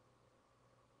crazy.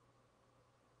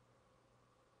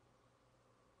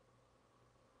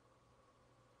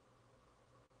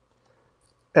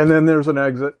 And then there's an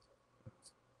exit.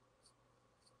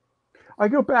 I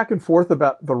go back and forth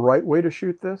about the right way to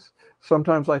shoot this.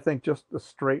 Sometimes I think just a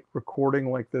straight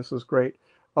recording like this is great.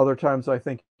 Other times I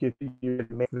think you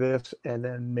make this and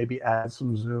then maybe add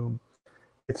some zoom.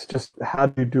 It's just how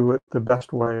do you do it the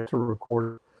best way to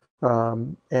record it,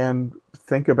 and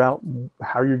think about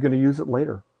how you're going to use it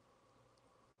later.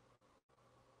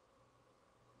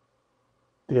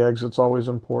 The exit's always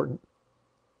important.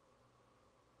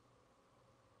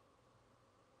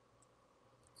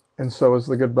 And so is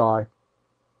the goodbye.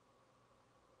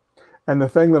 And the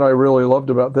thing that I really loved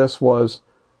about this was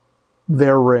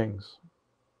their rings.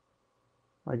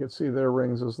 I could see their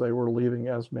rings as they were leaving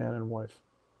as man and wife.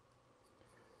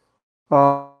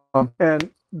 And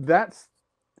that's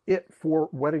it for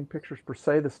wedding pictures per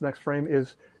se. This next frame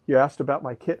is, you asked about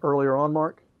my kit earlier on,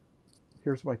 Mark.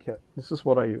 Here's my kit. This is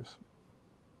what I use.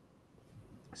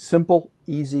 Simple,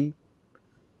 easy,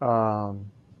 not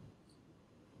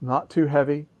too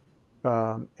heavy.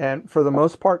 And for the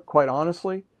most part, quite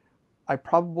honestly, I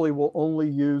probably will only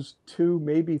use 2,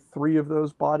 maybe 3 of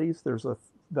those bodies.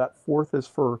 That fourth is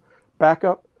for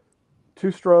backup. 2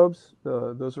 strobes,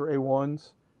 those are A1s.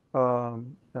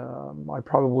 I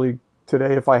probably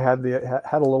today, if I had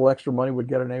a little extra money, would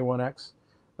get an A1X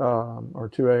or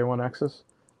 2 A1Xs.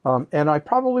 And I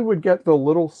probably would get the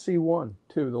little C1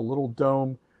 too, the little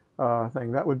dome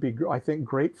thing. That would be, I think,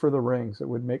 great for the rings. It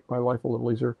would make my life a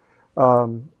little easier.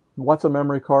 Lots of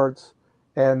memory cards,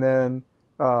 and then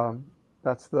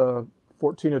that's the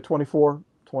 14 to 24,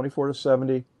 24 to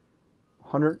 70,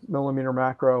 100 millimeter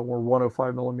macro or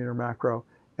 105 millimeter macro,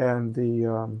 and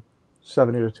the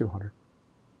 70 to 200.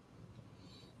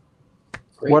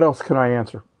 Great. What else can I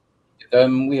answer?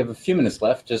 We have a few minutes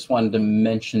left. Just wanted to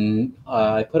mention,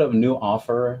 I put up a new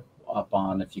offer up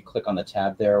on, if you click on the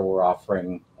tab there, we're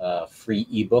offering a free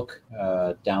ebook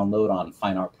download on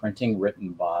fine art printing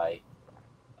written by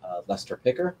Lester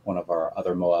Picker, one of our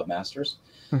other Moab masters.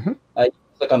 Mm-hmm. You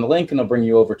click on the link and it'll bring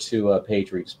you over to a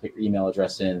page where you just put your email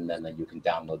address in, and then you can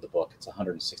download the book. It's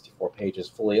 164 pages,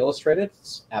 fully illustrated.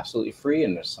 It's absolutely free,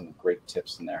 and there's some great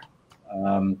tips in there.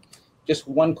 Just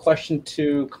one question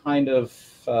to kind of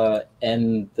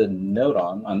end the note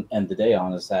on, end the day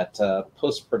on, is that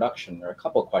post-production. There are a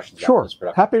couple of questions. Sure.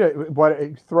 Happy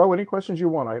to throw any questions you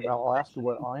want. I'll answer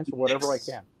whatever I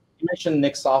can. You mentioned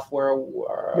Nick software.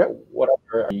 Yep.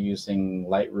 Whatever, are you using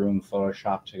Lightroom,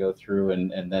 Photoshop to go through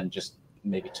and then just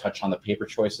maybe touch on the paper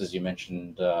choices. You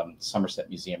mentioned Somerset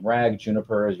Museum Rag,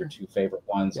 Juniper as your two favorite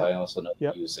ones. Yep. I also know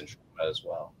Yep. you use Centrona as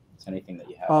well. Is anything that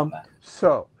you have on that?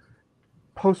 So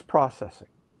post-processing.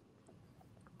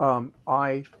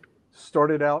 I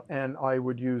started out and I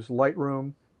would use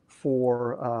Lightroom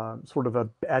for sort of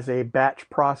as a batch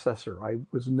processor. I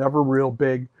was never real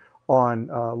big on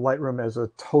Lightroom as a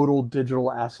total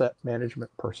digital asset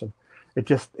management person.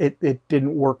 It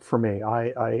didn't work for me.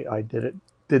 I did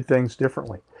things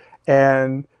differently,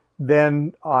 and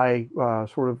then I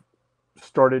sort of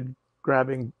started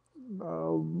grabbing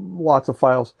lots of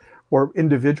files or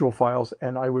individual files,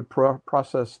 and I would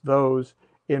process those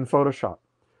in Photoshop.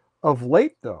 Of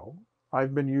late, though,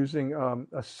 I've been using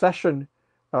a session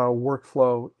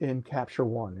workflow in Capture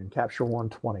One, in Capture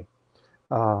 120.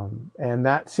 And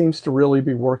that seems to really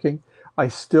be working. I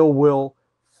still will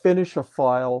finish a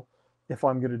file if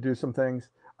I'm going to do some things.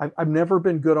 I've never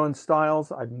been good on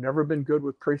styles. I've never been good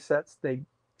with presets. They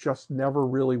just never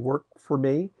really work for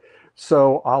me.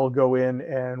 So I'll go in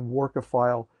and work a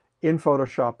file in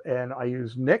Photoshop, and I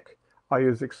use Nick. I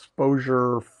use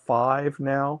Exposure 5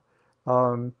 now.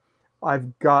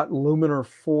 I've got Luminar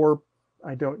 4.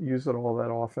 I don't use it all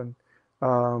that often.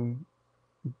 And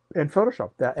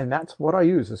Photoshop, that's what I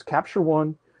use is Capture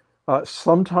One,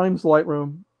 sometimes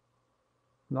Lightroom,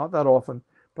 not that often,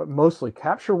 but mostly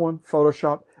Capture One,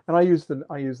 Photoshop, and I use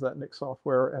that Nick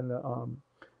software and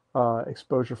the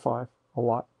Exposure 5 a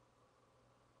lot.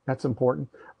 That's important.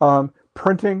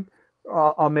 Printing,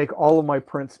 I'll make all of my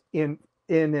prints in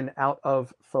and out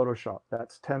of Photoshop.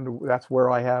 That's where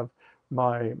I have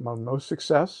my most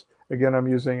success. Again, I'm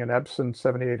using an Epson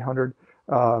 7800,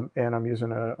 and I'm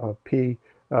using a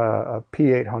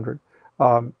P800.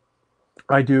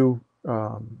 I do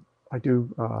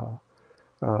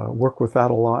work with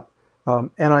that a lot,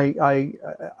 and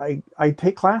I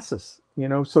take classes,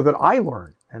 so that I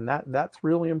learn, and that's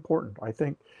really important. I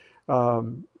think,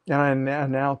 and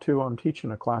now too, I'm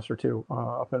teaching a class or two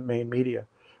up at Maine Media,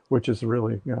 which is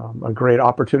really a great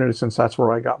opportunity since that's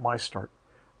where I got my start.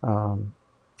 I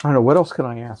don't know, what else can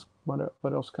I ask? What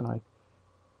else can I?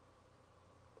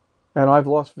 And I've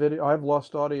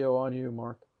lost audio on you,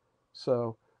 Mark.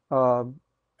 So,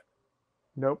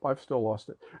 nope, I've still lost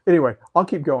it. Anyway, I'll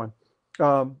keep going.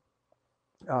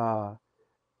 I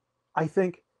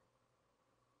think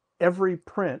every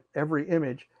print, every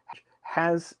image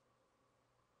has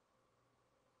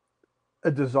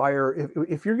a desire.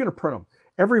 If you're going to print them,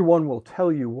 everyone will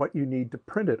tell you what you need to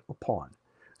print it upon.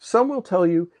 Some will tell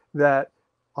you that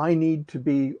I need to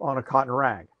be on a cotton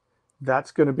rag.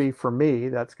 That's going to be, for me,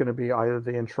 that's going to be either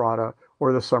the Entrada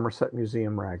or the Somerset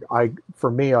Museum rag. For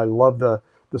me, I love the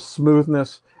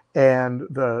smoothness and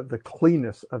the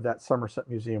cleanness of that Somerset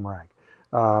Museum rag.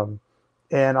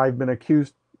 And I've been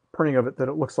accused printing of it that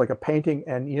it looks like a painting.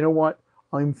 And you know what?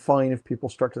 I'm fine if people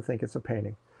start to think it's a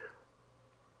painting.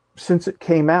 Since it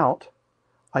came out,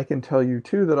 I can tell you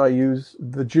too that I use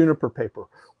the Juniper paper,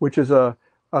 which is a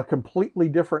completely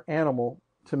different animal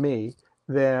to me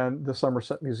than the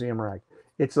Somerset Museum rag.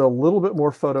 It's a little bit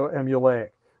more photoemulaic.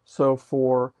 So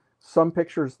for some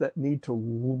pictures that need to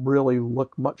really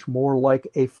look much more like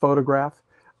a photograph,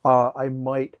 I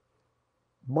might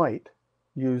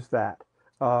use that.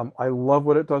 I love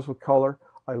what it does with color.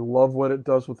 I love what it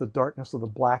does with the darkness of the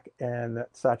black and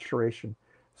that saturation.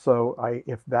 So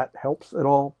if that helps at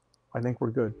all, I think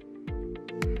we're good.